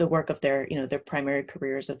the work of their, their primary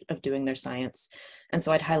careers of doing their science. And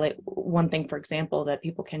so I'd highlight one thing, for example, that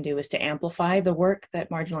people can do is to amplify the work that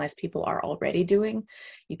marginalized people are already doing.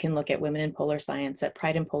 You can look at Women in Polar Science, at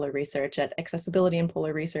Pride in Polar Research, at Accessibility in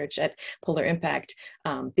Polar Research, at Polar Impact.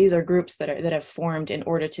 These are groups that have formed in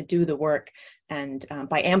order to do the work. And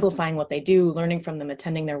by amplifying what they do, learning from them,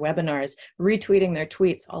 attending their webinars, retweeting their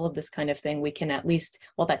tweets, all of this kind of thing, we can at least,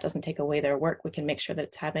 while that doesn't take away their work, we can make sure that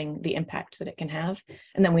it's having the impact that it can have.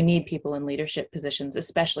 And then we need people in leadership positions,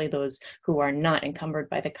 especially those who are not encumbered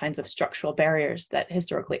by the kinds of structural barriers that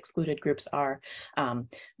historically excluded groups are,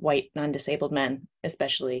 white, non-disabled men,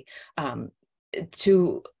 especially,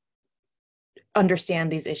 to understand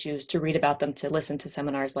these issues, to read about them, to listen to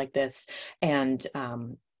seminars like this, and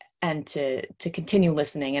to continue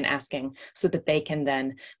listening and asking so that they can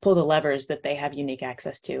then pull the levers that they have unique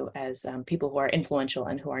access to as people who are influential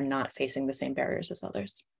and who are not facing the same barriers as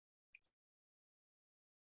others.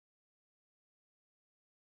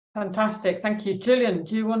 Fantastic, thank you. Gillian,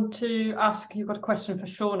 do you want to ask? You've got a question for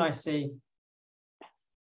Sean, I see.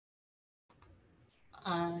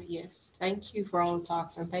 Yes, thank you for all the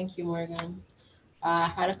talks and thank you, Morgan. I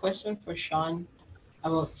had a question for Sean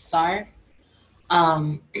about SAR.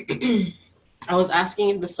 I was asking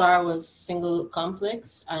if the SAR was single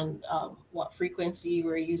complex and what frequency you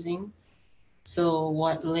were using. So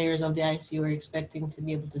what layers of the ice you were expecting to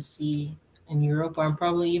be able to see in Europe, or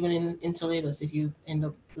probably even in Enceladus if you end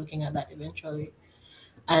up looking at that eventually.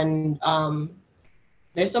 And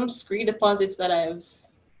there's some scree deposits that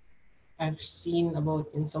I've seen about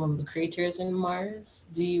in some of the craters in Mars.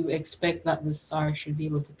 Do you expect that the SAR should be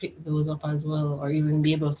able to pick those up as well, or even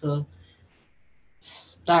be able to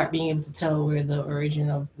start being able to tell where the origin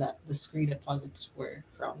of the scree deposits were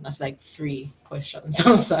from? That's like 3 questions.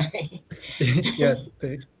 I'm sorry. Yeah,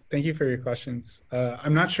 thank you for your questions.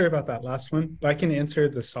 I'm not sure about that last one, but I can answer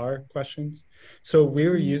the SAR questions. So we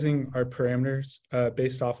were using our parameters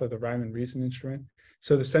based off of the Rhyme and Reason instrument.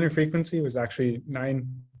 So the center frequency was actually 9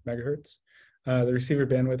 megahertz. The receiver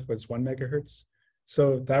bandwidth was 1 megahertz.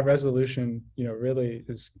 So that resolution, really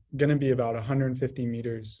is going to be about 150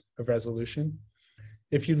 meters of resolution.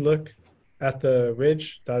 If you look at the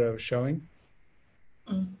ridge that I was showing,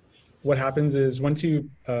 what happens is once you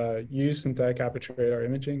use synthetic aperture radar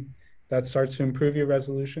imaging, that starts to improve your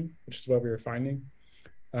resolution, which is what we were finding.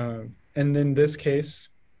 And in this case,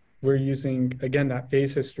 we're using, again, that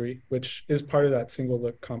phase history, which is part of that single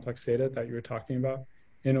look complex data that you were talking about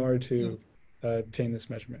in order to obtain this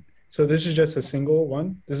measurement. So this is just a single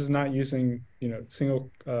one. This is not using,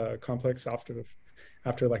 single complex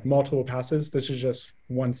after like multiple passes. This is just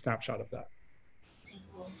one snapshot of that.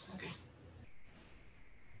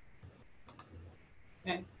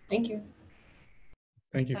 Okay, thank you.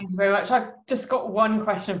 Thank you. Thank you very much. I've just got one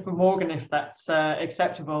question for Morgan, if that's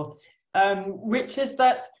acceptable, which is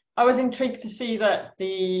that I was intrigued to see that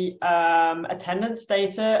the attendance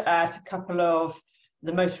data at a couple of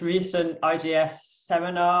the most recent IGS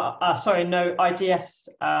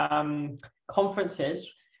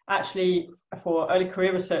conferences actually for early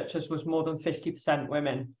career researchers was more than 50%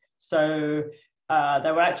 women. So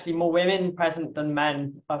there were actually more women present than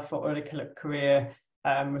men for early career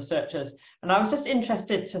researchers. And I was just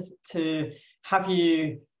interested to have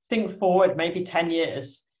you think forward maybe 10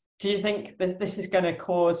 years. Do you think this is going to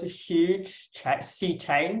cause a huge sea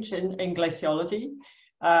change in glaciology?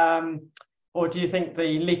 Or do you think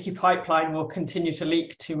the leaky pipeline will continue to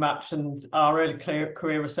leak too much and our early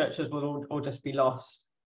career researchers will all just be lost?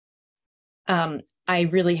 I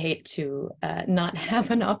really hate to not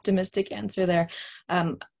have an optimistic answer there.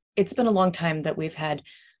 It's been a long time that we've had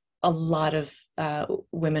a lot of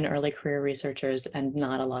women early career researchers and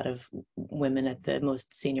not a lot of women at the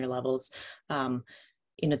most senior levels.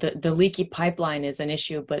 You know, the leaky pipeline is an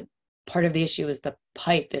issue, but part of the issue is the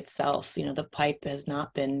pipe itself. You know, the pipe has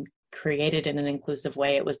not been created in an inclusive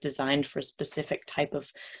way. It was designed for a specific type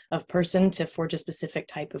of person to forge a specific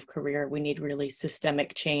type of career. We need really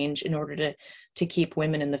systemic change in order to keep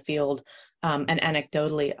women in the field. And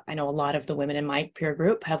anecdotally, I know a lot of the women in my peer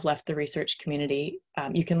group have left the research community.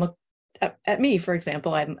 You can look at me, for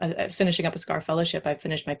example. I'm finishing up a SCAR fellowship. I've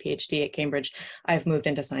finished my PhD at Cambridge. I've moved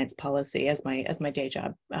into science policy as my day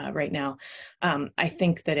job right now. I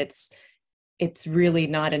think that it's really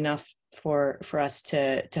not enough for us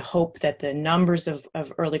to hope that the numbers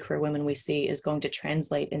of early career women we see is going to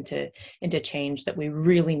translate into change. That we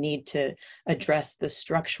really need to address the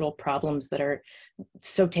structural problems that are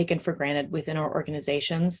so taken for granted within our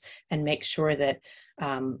organizations and make sure that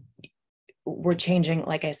we're changing.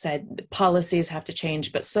 Like I said, policies have to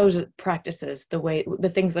change, but so do practices,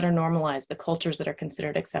 the things that are normalized, the cultures that are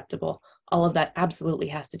considered acceptable, all of that absolutely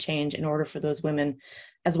has to change in order for those women,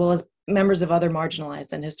 as well as members of other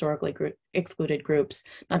marginalized and historically excluded groups,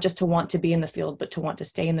 not just to want to be in the field, but to want to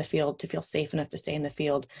stay in the field, to feel safe enough to stay in the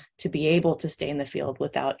field, to be able to stay in the field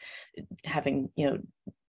without having, you know,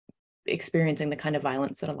 experiencing the kind of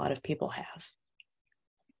violence that a lot of people have.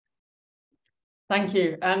 Thank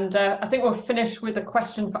you. And I think we'll finish with a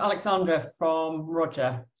question for Alexandra from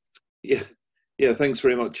Roger. Yeah, thanks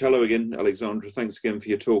very much. Hello again, Alexandra. Thanks again for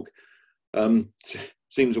your talk.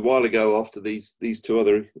 Seems a while ago after these two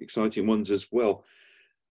other exciting ones as well.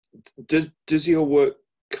 Does your work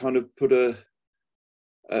kind of put a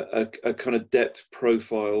kind of depth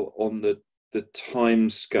profile on the time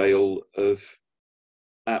scale of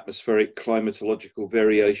atmospheric climatological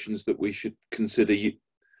variations that we should consider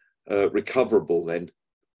recoverable then?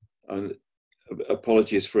 And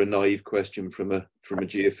apologies for a naive question from a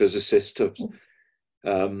geophysicist.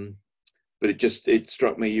 But it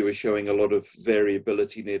struck me you were showing a lot of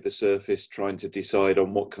variability near the surface, trying to decide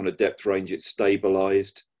on what kind of depth range it's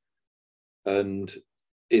stabilized. And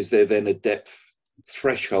is there then a depth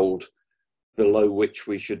threshold below which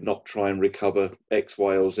we should not try and recover X,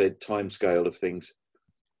 Y, or Z timescale of things?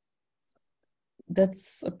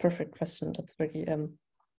 That's a perfect question. That's really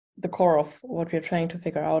the core of what we're trying to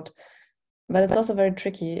figure out. But it's also very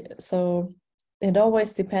tricky. So it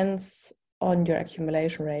always depends on your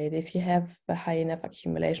accumulation rate. If you have a high enough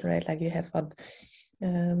accumulation rate, like you have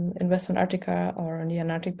in Western Antarctica or on the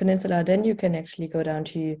Antarctic Peninsula, then you can actually go down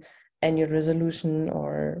to annual resolution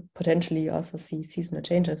or potentially also see seasonal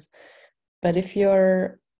changes. But if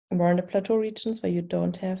you're more in the plateau regions where you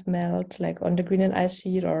don't have melt, like on the Greenland Ice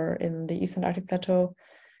Sheet or in the Eastern Arctic Plateau,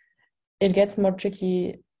 it gets more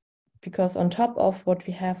tricky because on top of what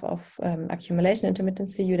we have of accumulation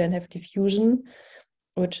intermittency, you then have diffusion,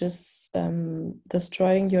 which is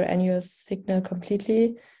destroying your annual signal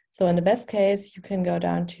completely. So in the best case, you can go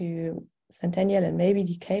down to centennial and maybe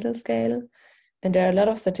decadal scale. And there are a lot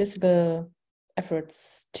of statistical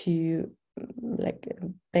efforts to like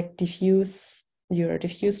back diffuse your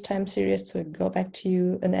diffuse time series to go back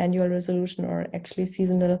to an annual resolution or actually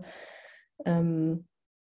seasonal.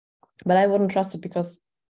 But I wouldn't trust it, because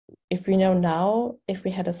if we know now, if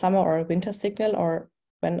we had a summer or a winter signal or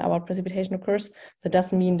when our precipitation occurs, that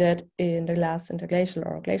doesn't mean that in the last interglacial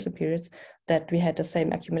or glacial periods that we had the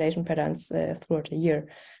same accumulation patterns throughout the year.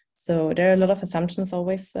 So there are a lot of assumptions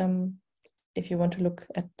always if you want to look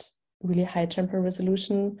at really high temperature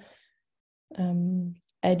resolution.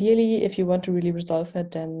 Ideally, if you want to really resolve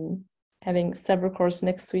it, then having several cores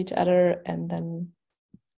next to each other and then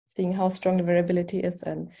seeing how strong the variability is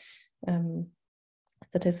and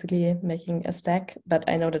statistically making a stack. But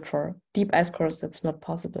I know that for deep ice cores, it's not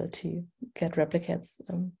possible to get replicates.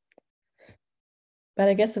 But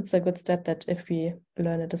I guess it's a good step that if we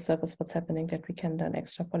learn at the surface what's happening, that we can then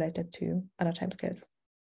extrapolate it to other timescales.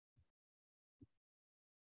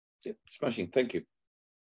 Yeah, smashing, thank you.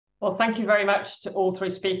 Well, thank you very much to all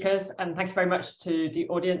three speakers, and thank you very much to the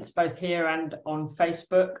audience, both here and on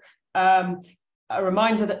Facebook. A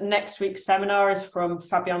reminder that next week's seminar is from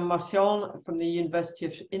Fabien Marcion from the University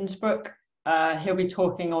of Innsbruck. He'll be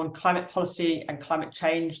talking on climate policy and climate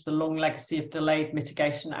change, the long legacy of delayed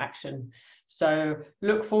mitigation action. So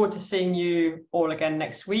look forward to seeing you all again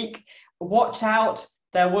next week. Watch out,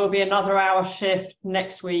 there will be another hour shift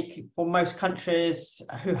next week for most countries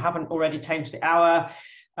who haven't already changed the hour.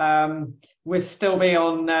 We'll still be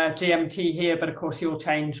on GMT here, but of course you'll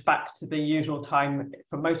change back to the usual time.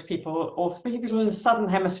 For most people, or for people in the Southern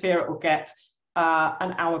Hemisphere, it will get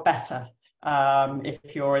an hour better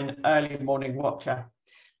if you're an early morning watcher.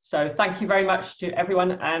 So thank you very much to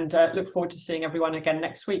everyone, and look forward to seeing everyone again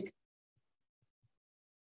next week.